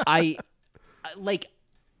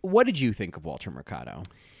 What did you think of Walter Mercado?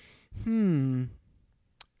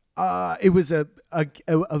 It was a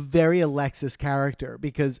very Alexis character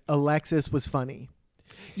because Alexis was funny.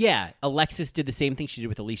 Yeah, Alexis did the same thing she did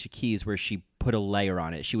with Alicia Keys where she put a layer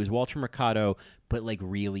on it. She was Walter Mercado, but like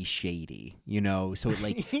really shady, so it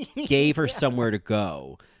like gave her somewhere to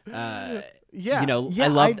go. I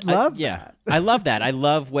love that. I love that. I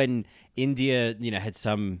love when India, had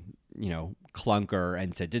some, clunker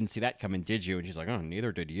and said, didn't see that coming, did you? And she's like, oh,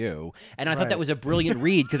 neither did you. And I thought that was a brilliant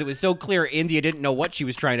read because it was so clear India didn't know what she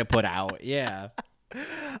was trying to put out. Yeah.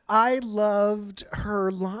 I loved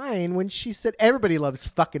her line when she said, everybody loves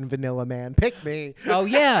fucking Vanilla Man. Pick me. Oh,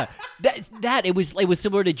 yeah. It was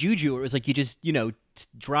similar to Juju. It was like you just,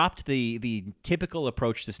 dropped the typical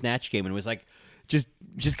approach to Snatch Game and was like, just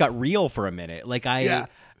got real for a minute. Like, I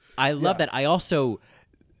love that. I also,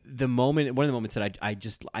 one of the moments that I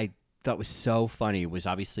thought was so funny was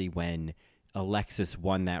obviously when Alexis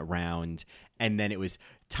won that round, and then it was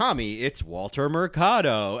Tommy, it's Walter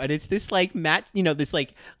Mercado, and it's this like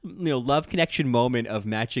love connection moment of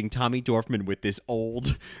matching Tommy Dorfman with this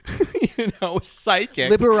old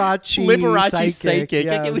psychic Liberace psychic.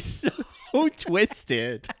 Yes. Like, it was so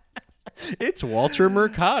twisted. It's Walter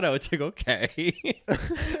Mercado. It's like, okay.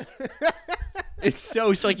 It's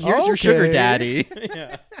like, here's your sugar daddy.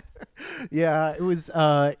 Yeah. Yeah, it was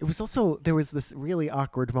also, there was this really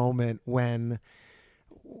awkward moment when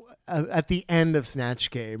at the end of Snatch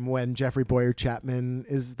Game when Jeffrey Boyer Chapman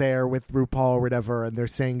is there with RuPaul or whatever and they're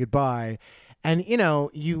saying goodbye, and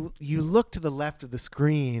you look to the left of the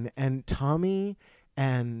screen and Tommy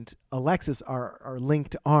and Alexis are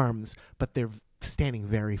linked arms, but they're standing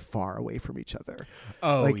very far away from each other.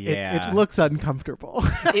 Oh, it looks uncomfortable.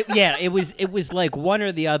 It was like one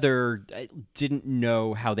or the other didn't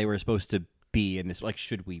know how they were supposed to be in this. Like,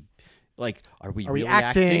 should we, like, are we really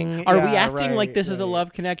acting? Are we acting like this is a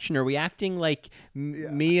love connection? Are we acting like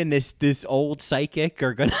me and this old psychic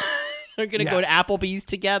are gonna go to Applebee's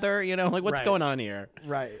together? Like, what's going on here?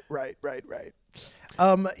 Right.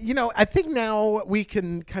 I think now we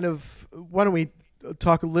can kind of, why don't we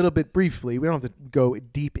talk a little bit briefly, we don't have to go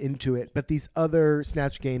deep into it, but these other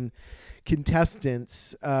Snatch Game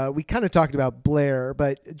contestants, we kind of talked about Blair,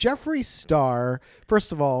 but Jeffree Star,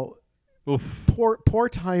 first of all, poor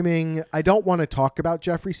timing. I don't want to talk about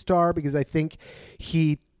Jeffree Star because I think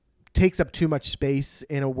he takes up too much space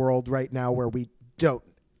in a world right now where we don't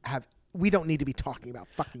need to be talking about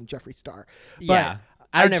fucking Jeffree Star. But yeah.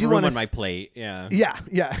 I don't have room wanna on my plate. Yeah.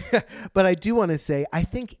 Yeah. But I do want to say, I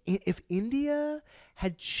think if India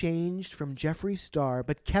had changed from Jeffree Star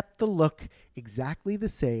but kept the look exactly the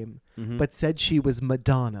same, but said she was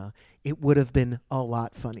Madonna, it would have been a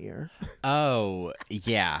lot funnier. Oh,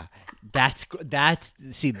 yeah. That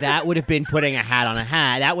would have been putting a hat on a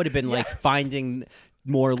hat. That would have been like finding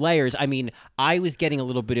more layers. I mean, I was getting a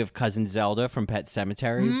little bit of Cousin Zelda from Pet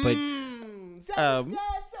Sematary, but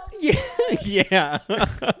yeah.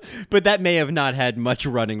 But that may have not had much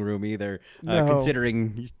running room either,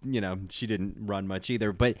 considering, she didn't run much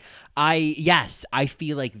either. But I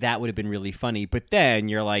feel like that would have been really funny. But then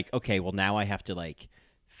you're like, okay, well, now I have to like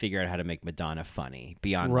figure out how to make Madonna funny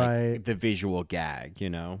beyond like the visual gag,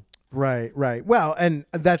 Right. Well, and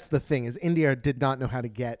that's the thing is India did not know how to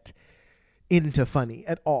get into funny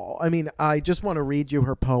at all. I mean, I just want to read you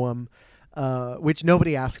her poem, which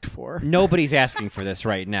nobody asked for. Nobody's asking for this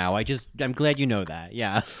right now. I'm glad you know that.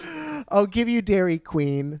 Yeah. I'll give you Dairy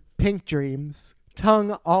Queen, pink dreams,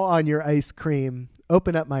 tongue all on your ice cream.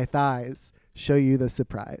 Open up my thighs, show you the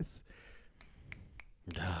surprise.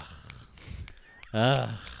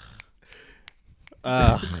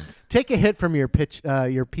 Take a hit from your peace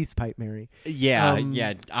pipe, Mary. Yeah.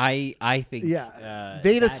 I think. Yeah.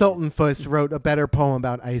 Veda Sultan Fuss wrote a better poem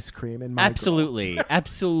about ice cream. In my absolutely.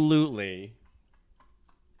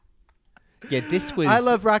 Yeah, this was. I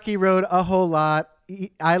love Rocky Road a whole lot.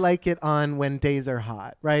 I like it on When Days Are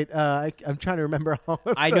Hot, right? I'm trying to remember all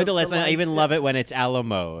of I know the lesson. I even love it when it's a la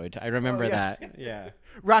mode. I remember that. Yeah.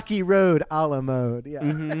 Rocky Road a la mode. Yeah.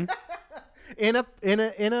 Mm-hmm. In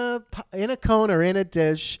a cone or in a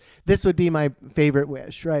dish, this would be my favorite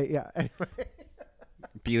wish, right? Yeah. Anyway.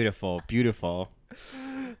 Beautiful.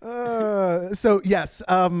 So yes,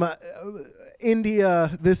 India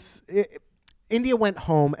went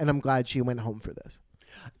home, and I'm glad she went home for this.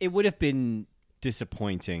 It would have been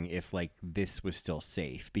disappointing if like this was still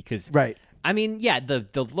safe because right. I mean, yeah, the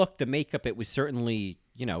look, the makeup, it was certainly,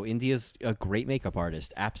 India's a great makeup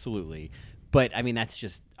artist, absolutely. But I mean, that's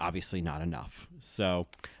just obviously not enough. So,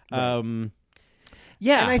 yeah. And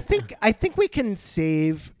I think we can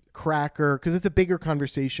save Cracker because it's a bigger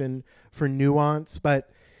conversation for Nuance, but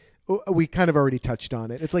we kind of already touched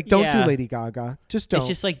on it. It's like, don't do Lady Gaga. Just don't. It's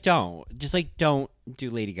just like, don't do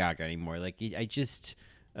Lady Gaga anymore. Like, I just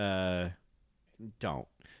don't.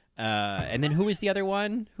 And then who was the other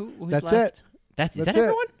one? Who's That's left? it. Is that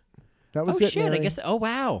everyone? That was it. Oh shit! Mary. I guess. Oh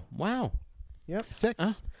wow. Yep,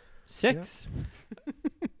 6. 6. Yep.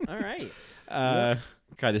 All right.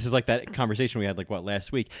 God, this is like that conversation we had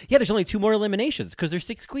last week. Yeah, there's only 2 more eliminations because there's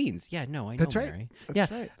 6 queens. Yeah, no, I know. That's right.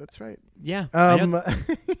 Mary. That's right. Yeah.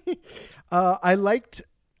 I liked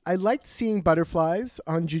seeing butterflies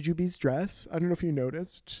on Jujubee's dress. I don't know if you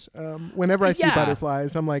noticed. Whenever I see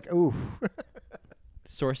butterflies, I'm like, ooh.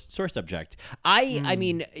 Sore subject. I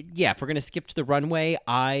mean, yeah. If we're gonna skip to the runway,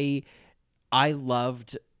 I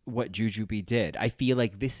loved what Jujubee did. I feel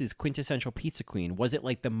like this is quintessential Pizza Queen. Was it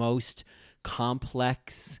like the most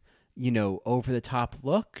complex, over the top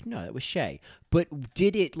look? No, it was Shea. But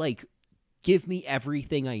did it like give me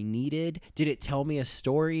everything I needed? Did it tell me a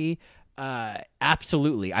story?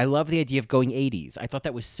 Absolutely. I love the idea of going 80s. I thought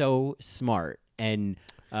that was so smart and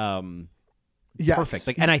yes. perfect.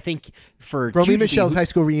 Like, and I think for Romy Jujubee, Michelle's high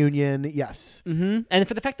school reunion, yes. Mm-hmm. And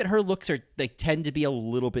for the fact that her looks are like tend to be a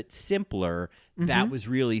little bit simpler, that was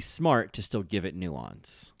really smart to still give it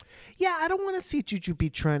nuance. Yeah, I don't want to see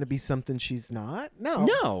Jujubee trying to be something she's not.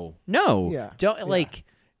 No. Yeah.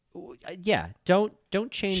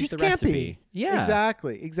 Don't change she's the campy. recipe. Yeah.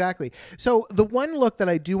 Exactly. So the one look that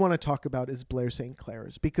I do want to talk about is Blair St.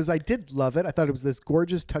 Clair's because I did love it. I thought it was this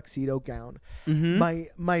gorgeous tuxedo gown. Mm-hmm.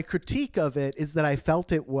 My critique of it is that I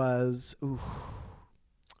felt it was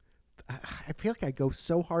I feel like I go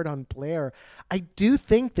so hard on Blair. I do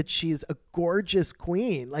think that she's a gorgeous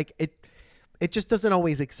queen. Like it just doesn't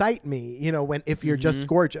always excite me, if you're just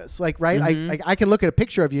gorgeous. Like, right? Mm-hmm. I can look at a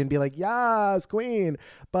picture of you and be like, yes, queen.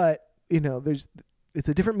 But, it's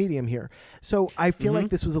a different medium here. So I feel like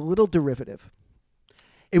this was a little derivative.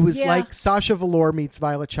 It was like Sasha Velour meets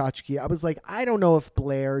Violet Chachki. I was like, I don't know if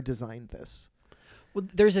Blair designed this. Well,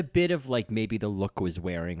 there's a bit of like maybe the look was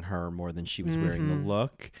wearing her more than she was wearing the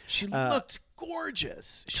look. She looked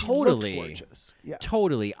gorgeous. Totally. She looked gorgeous. Yeah.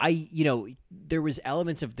 Totally. There was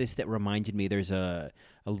elements of this that reminded me. There's a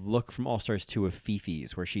look from All Stars 2 of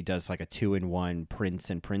Fifi's where she does like a 2-in-1 prince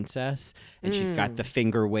and princess, and she's got the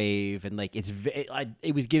finger wave, and like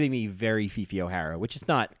it was giving me very Fifi O'Hara, which is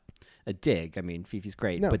not a dig. I mean, Fifi's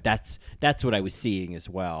great, No. but that's what I was seeing as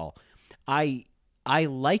well. I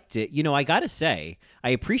liked it. You know, I gotta say, I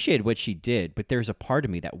appreciated what she did, but there's a part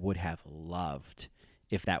of me that would have loved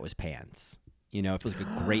if that was pants. You know, if it was like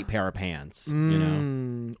a great pair of pants. You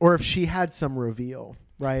know, Or if she had some reveal,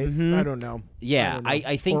 right? I don't know. yeah, I don't know.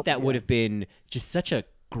 I think Or- that would yeah. have been just such a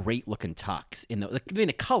great looking tux.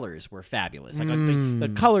 The colors were fabulous. Like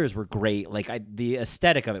the colors were great. Like the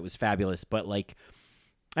aesthetic of it was fabulous. But like,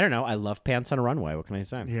 I don't know. I love pants on a runway. What can I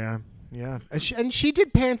say? Yeah. Yeah, and she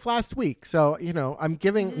did pants last week, so you know I'm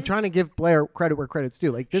trying to give Blair credit where credit's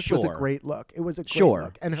due. Like this was a Sure. great look. It was a great Sure.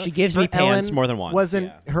 look, and She gives me pants Ellen more than once,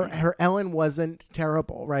 Wasn't yeah. her Ellen wasn't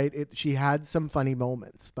terrible, right? She had some funny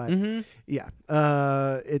moments, but yeah,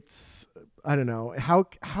 it's I don't know how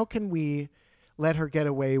can we let her get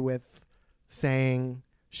away with saying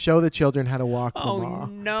show the children how to walk, Oh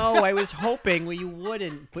Mama. no! I was hoping you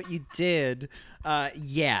wouldn't, but you did.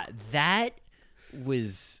 Yeah, that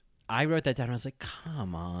was. I wrote that down. I was like,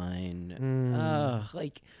 "Come on,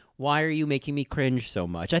 like, why are you making me cringe so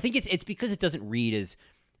much?" I think it's because it doesn't read as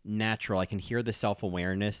natural. I can hear the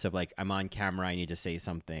self-awareness of like, I'm on camera. I need to say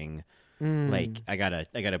something. Like, I gotta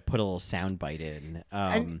put a little sound bite in.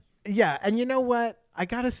 And you know what? I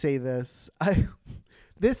gotta say this.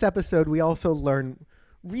 This episode we also learn.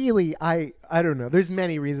 Really, I don't know. There's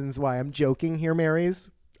many reasons why I'm joking here,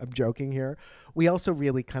 Marys. I'm joking here. We also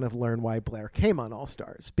really kind of learn why Blair came on All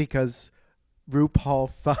Stars because RuPaul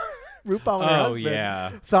and her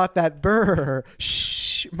husband thought that Burr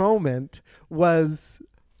shh moment was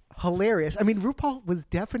hilarious. I mean, RuPaul was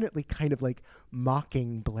definitely kind of like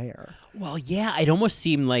mocking Blair. Well, yeah, it almost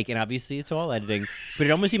seemed like, and obviously it's all editing, but it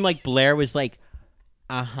almost seemed like Blair was like,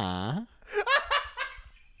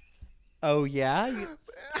 oh yeah.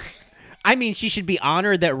 I mean, she should be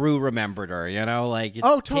honored that Rue remembered her, you know? Like, it's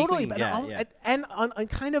Totally. taking- And on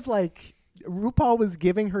kind of like RuPaul was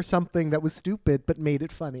giving her something that was stupid but made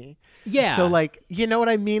it funny. Yeah. So like, you know what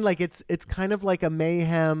I mean? Like it's kind of like a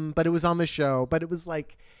mayhem, but it was on the show. But it was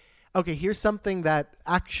like, okay, here's something that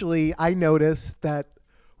actually I noticed that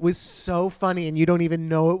was so funny, and you don't even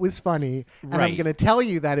know it was funny. And I'm Right. going to tell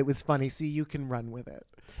you that it was funny, so you can run with it.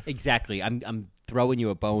 Exactly. I'm throwing you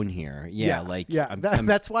a bone here. Yeah, like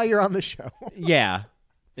that's why you're on the show. yeah.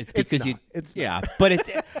 It's because not. you. It's yeah,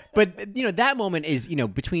 but you know that moment is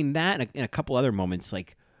between that and a couple other moments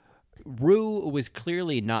like Rue was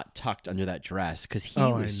clearly not tucked under that dress because he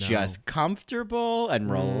was just comfortable and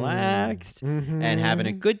relaxed and having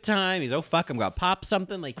a good time. He's fuck, I'm gonna pop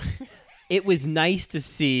something. Like it was nice to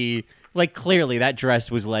see. Like clearly that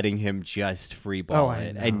dress was letting him just free ball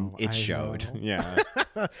it, and it showed. Yeah,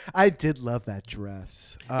 I did love that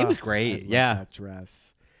dress. it was great. I Yeah, love that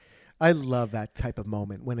dress. I love that type of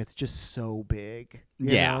moment when it's just so big.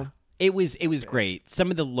 you yeah. know? It was great. Some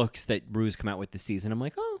of the looks that Rue's come out with this season, I'm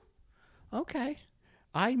like, oh, okay.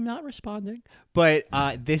 I'm not responding, but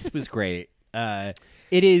this was great. It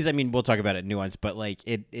is. I mean, we'll talk about it nuance, but like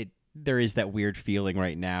it. There is that weird feeling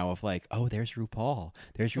right now of like, oh, there's RuPaul.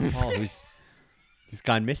 There's RuPaul he's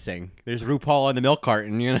gone missing. There's RuPaul on the milk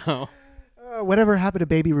carton, you know. Whatever happened to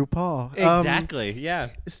baby RuPaul? Exactly. Yeah.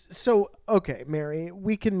 So, okay, Mary,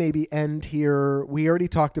 we can maybe end here. We already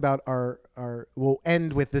talked about our we'll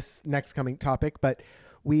end with this next coming topic, but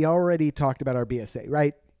we already talked about our BSA,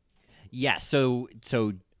 right? Yeah. So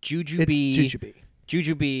Jujubee. It's Jujubee.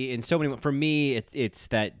 Jujubee in so many. For me, it's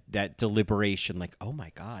that deliberation, like oh my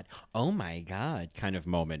god, kind of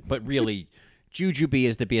moment. But really, Jujubee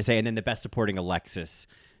is the BSA, and then the best supporting Alexis.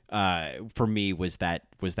 For me was that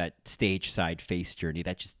stage side face journey.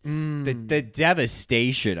 That just the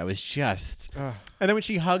devastation. I was just, and then when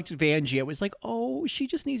she hugged Vanjie, I was like, oh, she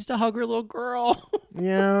just needs to hug her little girl.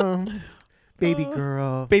 Yeah, baby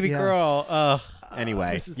girl. Baby Yeah. girl.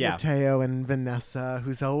 Anyway, This is yeah. Mateo and Vanessa,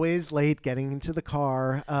 who's always late getting into the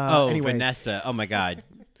car. Anyway, Vanessa. Oh my God,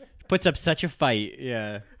 puts up such a fight.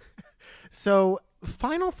 Yeah. So,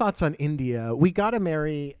 final thoughts on India. We got a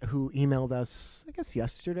Mary who emailed us, I guess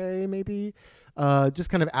yesterday, maybe, just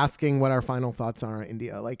kind of asking what our final thoughts are on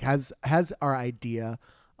India. Like, has our idea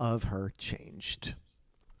of her changed?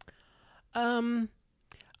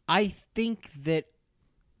 I think that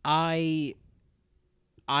I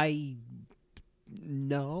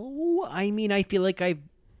no. I mean, I feel like I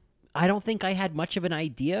don't think I had much of an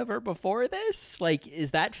idea of her before this. Like,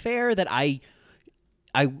 is that fair? That I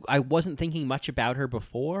wasn't thinking much about her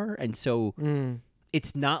before, and so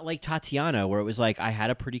it's not like Tatiana, where it was like I had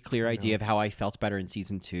a pretty clear idea of how I felt better in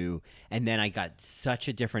season 2, and then I got such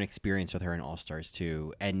a different experience with her in All Stars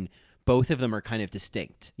 2, and both of them are kind of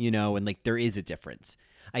distinct, and like there is a difference.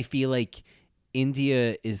 I feel like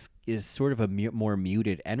India is sort of a more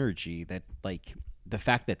muted energy. That like the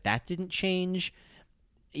fact that didn't change.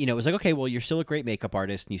 You know, it was like, okay, well, you're still a great makeup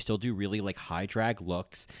artist and you still do really like high drag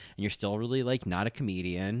looks and you're still really like not a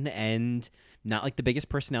comedian and not like the biggest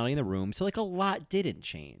personality in the room. So like a lot didn't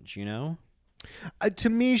change, you know? To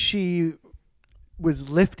me, she was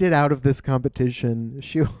lifted out of this competition.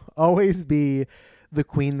 She'll always be the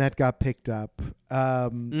queen that got picked up.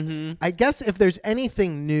 I guess if there's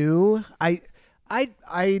anything new, I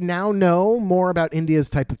now know more about India's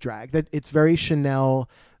type of drag. That it's very Chanel,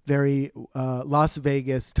 very Las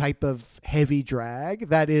Vegas type of heavy drag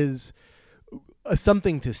that is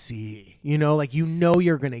something to see. You know, like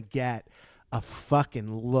you're going to get a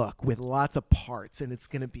fucking look with lots of parts and there's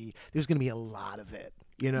going to be a lot of it,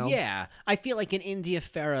 you know? Yeah. I feel like in India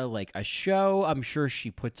Farah, like a show, I'm sure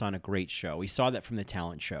she puts on a great show. We saw that from the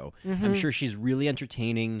talent show. I'm sure she's really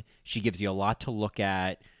entertaining. She gives you a lot to look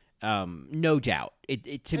at. No doubt.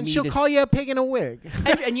 She'll call you a pig in a wig.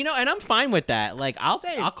 and you know, and I'm fine with that. Like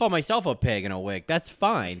I'll call myself a pig in a wig. That's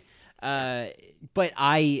fine. But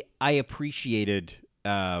I appreciated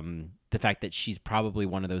the fact that she's probably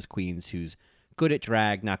one of those queens who's good at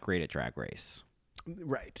drag, not great at Drag Race.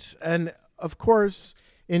 Right. And of course,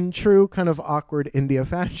 in true kind of awkward India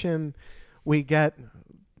fashion, we get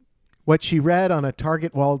what she read on a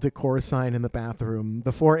Target wall decor sign in the bathroom.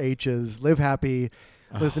 The 4 H's: live happy,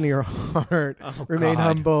 listen to your heart, remain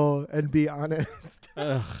humble, and be honest.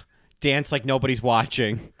 Dance like nobody's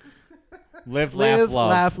watching. Live,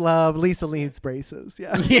 laugh, love. Lisa Leeds braces.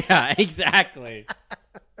 Yeah. Yeah, exactly.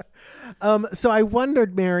 So I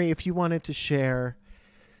wondered, Mary, if you wanted to share,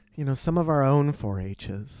 you know, some of our own 4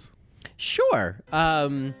 H's. Sure.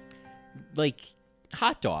 Like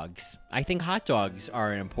hot dogs. I think hot dogs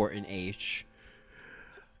are an important H.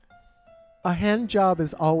 A hand job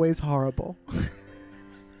is always horrible.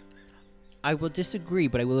 I will disagree,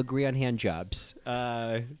 but I will agree on hand jobs.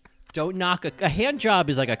 Don't knock a hand job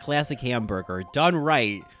is like a classic hamburger. Done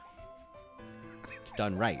right. It's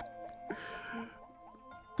done right.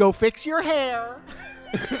 Go fix your hair.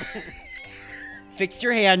 Fix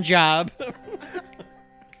your hand job.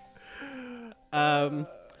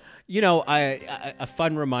 You know, a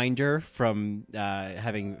fun reminder from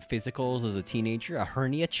having physicals as a teenager, a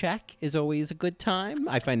hernia check is always a good time.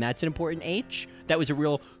 I find that's an important H. That was a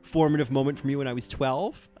real formative moment for me when I was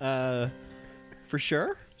 12, for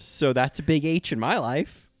sure. So that's a big H in my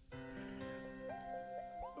life.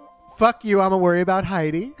 Fuck you, I'm a worry about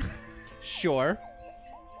Heidi. Sure.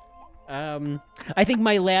 I think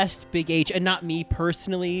my last big H, and not me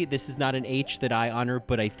personally, this is not an H that I honor,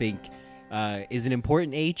 but I think is an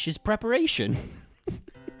important H, is preparation.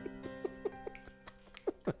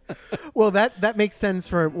 Well, that makes sense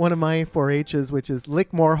for one of my 4 H's, which is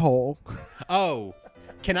lick more hole. Oh,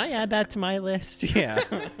 can I add that to my list? Yeah.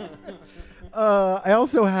 I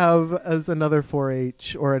also have as another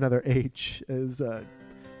 4-H or another H is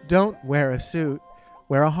don't wear a suit,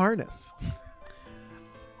 wear a harness.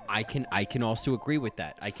 I can also agree with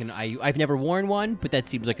that. I've never worn one, but that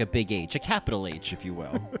seems like a big H, a capital H, if you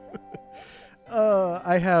will.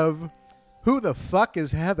 I have who the fuck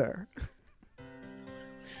is Heather?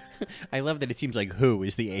 I love that it seems like who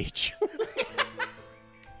is the H.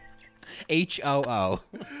 HOO.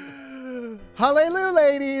 Hallelujah,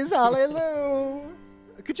 ladies, hallelujah.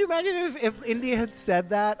 Could you imagine if India had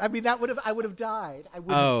said that? I mean, I would have died. I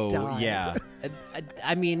would have died. Yeah.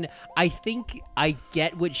 I mean, I think I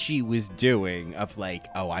get what she was doing of like,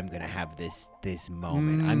 oh, I'm going to have this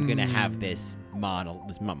moment. I'm going to have this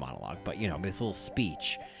monologue, but you know, this little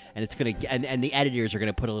speech, and it's going to, and the editors are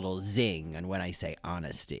going to put a little zing on when I say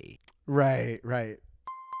honesty. Right.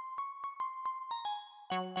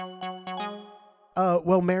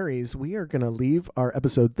 Well, Marys, we are going to leave our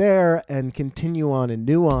episode there and continue on in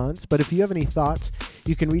Nuance. But if you have any thoughts,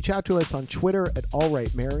 you can reach out to us on Twitter at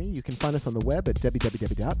AllRightMary. You can find us on the web at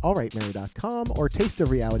www.allrightmary.com or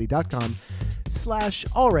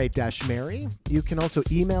tasteofreality.com/allright-mary. You can also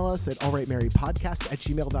email us at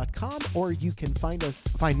allrightmarypodcast@gmail.com, or you can find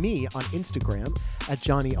me on Instagram at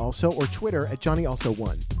JohnnyAlso or Twitter at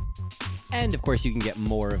JohnnyAlso1. And, of course, you can get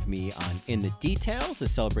more of me on In the Details, a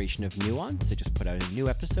celebration of nuance. I just put out a new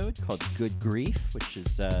episode called Good Grief, which is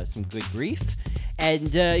some good grief.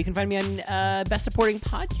 And you can find me on Best Supporting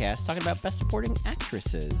Podcast, talking about Best Supporting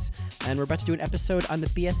Actresses. And we're about to do an episode on the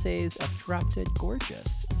BSAs of Drop Dead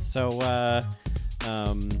Gorgeous. So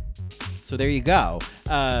there you go.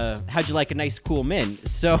 How'd you like a nice, cool mint?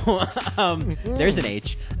 So there's an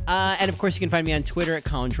H. And of course, you can find me on Twitter at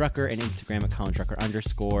Colin Drucker and Instagram at Colin Drucker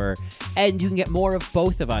 _. And you can get more of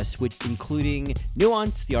both of us, including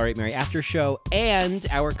Nuance, the All Right Mary After Show, and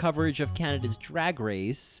our coverage of Canada's Drag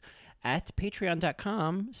Race at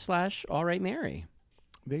patreon.com/allrightmary.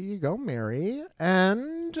 There you go, Mary.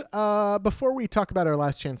 And before we talk about our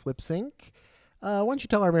last chance lip sync, why don't you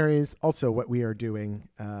tell our Marys also what we are doing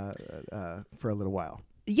for a little while?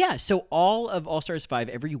 Yeah, so all of All Stars 5,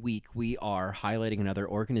 every week we are highlighting another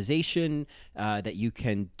organization that you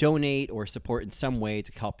can donate or support in some way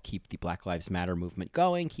to help keep the Black Lives Matter movement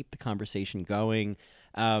going, keep the conversation going,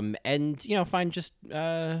 and, find just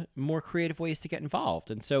more creative ways to get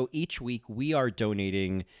involved. And so each week we are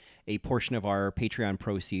donating a portion of our Patreon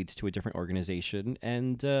proceeds to a different organization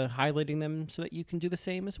and highlighting them so that you can do the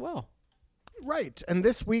same as well. Right. And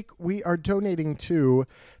this week we are donating to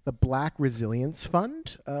the Black Resilience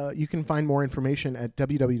Fund. You can find more information at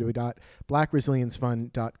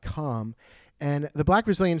www.blackresiliencefund.com. And the Black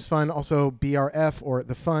Resilience Fund, also BRF, or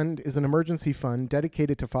the fund, is an emergency fund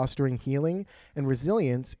dedicated to fostering healing and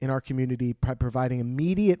resilience in our community by providing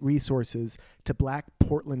immediate resources to Black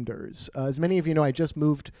Portlanders. As many of you know, I just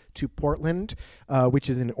moved to Portland,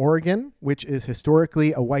 which is in Oregon, which is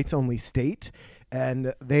historically a whites-only state.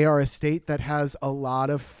 And they are a state that has a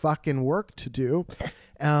lot of fucking work to do.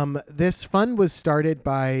 This fund was started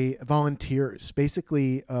by volunteers.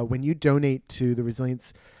 Basically, when you donate to the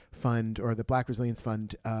Resilience Fund or the Black Resilience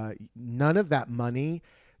Fund, none of that money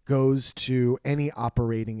goes to any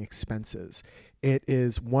operating expenses. It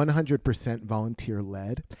is 100%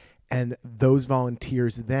 volunteer-led, and those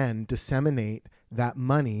volunteers then disseminate that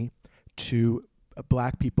money to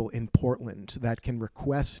Black people in Portland that can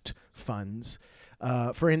request funds.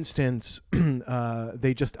 For instance,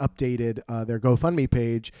 they just updated their GoFundMe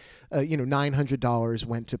page. $900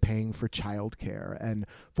 went to paying for childcare, and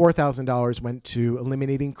 $4,000 went to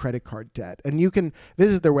eliminating credit card debt. And you can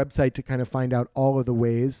visit their website to kind of find out all of the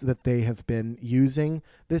ways that they have been using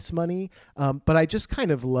this money. But I just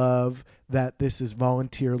kind of love that this is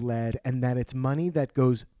volunteer-led and that it's money that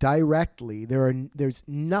goes directly. There's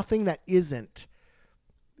nothing that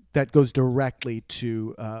goes directly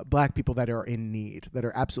to Black people that are in need, that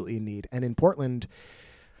are absolutely in need. And in Portland,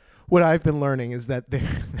 what I've been learning is that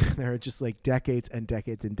there are just like decades and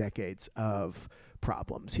decades and decades of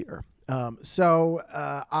problems here. So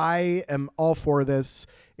I am all for this.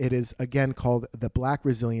 It is, again, called the Black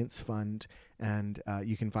Resilience Fund, and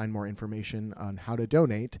you can find more information on how to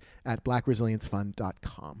donate at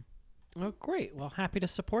blackresiliencefund.com. Oh, great. Well, happy to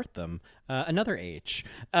support them. Another H.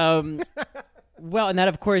 Well, and that,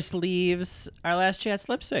 of course, leaves our last chance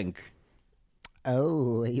lip sync.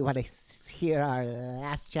 Oh, you want to hear our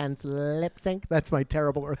last chance lip sync? That's my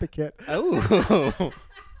terrible Eartha Kitt. Oh.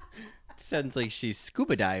 Sounds like she's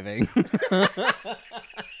scuba diving.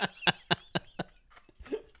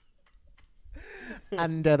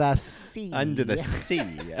 Under the sea. Under the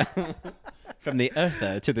sea. From the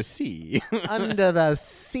Eartha to the sea. Under the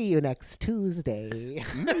see you next Tuesday.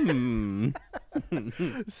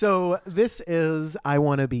 So this is I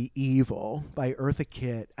Want to Be Evil by Eartha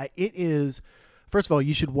Kitt. It is, first of all,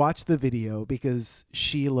 you should watch the video because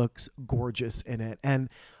she looks gorgeous in it. And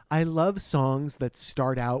I love songs that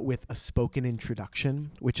start out with a spoken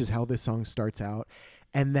introduction, which is how this song starts out.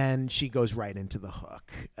 And then she goes right into the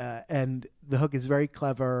hook. And the hook is very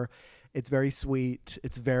clever. It's very sweet.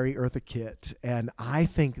 It's very Eartha Kitt. And I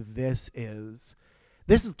think this is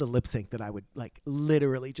the lip sync that I would like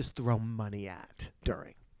literally just throw money at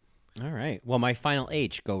during. All right. Well, my final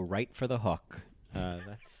H, go right for the hook.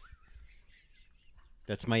 That's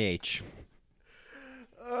my H.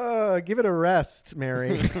 Give it a rest,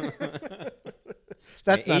 Mary.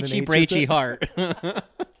 That's not an H, H-y heart.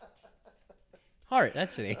 Heart,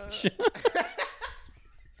 that's an H.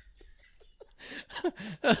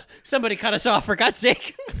 Somebody cut us off, for God's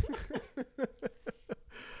sake.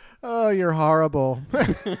 Oh, you're horrible.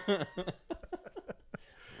 It's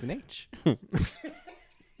an H.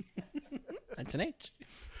 That's an H.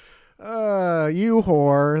 You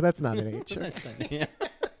whore. That's not an H. That's not, yeah.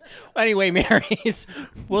 Well, anyway, Marys,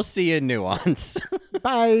 we'll see you in Nuance.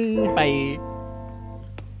 Bye. Bye.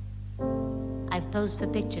 I've posed for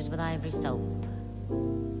pictures with ivory soap.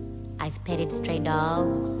 I've petted stray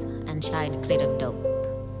dogs and shied clit of dope.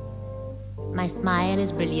 My smile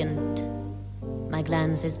is brilliant, my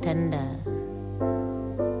glance is tender,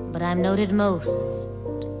 but I'm noted most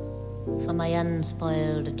for my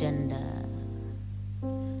unspoiled gender.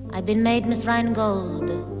 I've been made Miss Rheingold,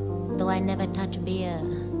 though I never touch beer,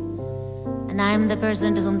 and I'm the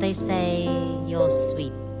person to whom they say, you're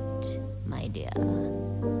sweet, my dear.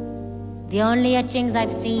 The only etchings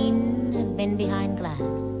I've seen have been behind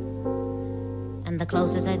glass. The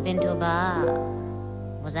closest I've been to a bar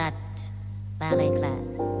was at ballet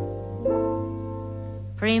class.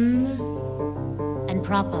 Prim and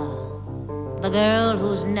proper, the girl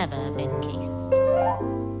who's never been kissed.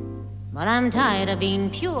 But I'm tired of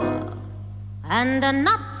being pure and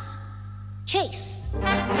not chaste.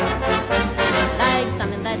 Like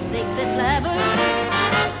something that seeks its level.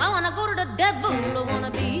 I wanna go to the devil, I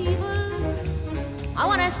wanna be evil. I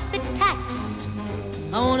wanna spit tax,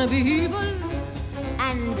 I wanna be evil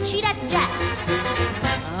and cheat at jacks.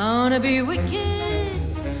 I wanna be wicked,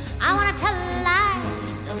 I wanna tell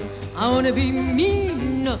lies. I wanna be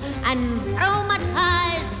mean and throw my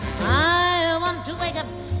pies. I want to wake up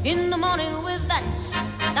in the morning with that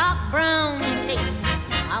dark brown taste.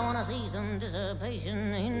 I wanna see some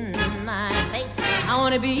dissipation in my face. I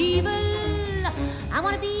wanna be evil, I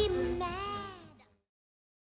wanna be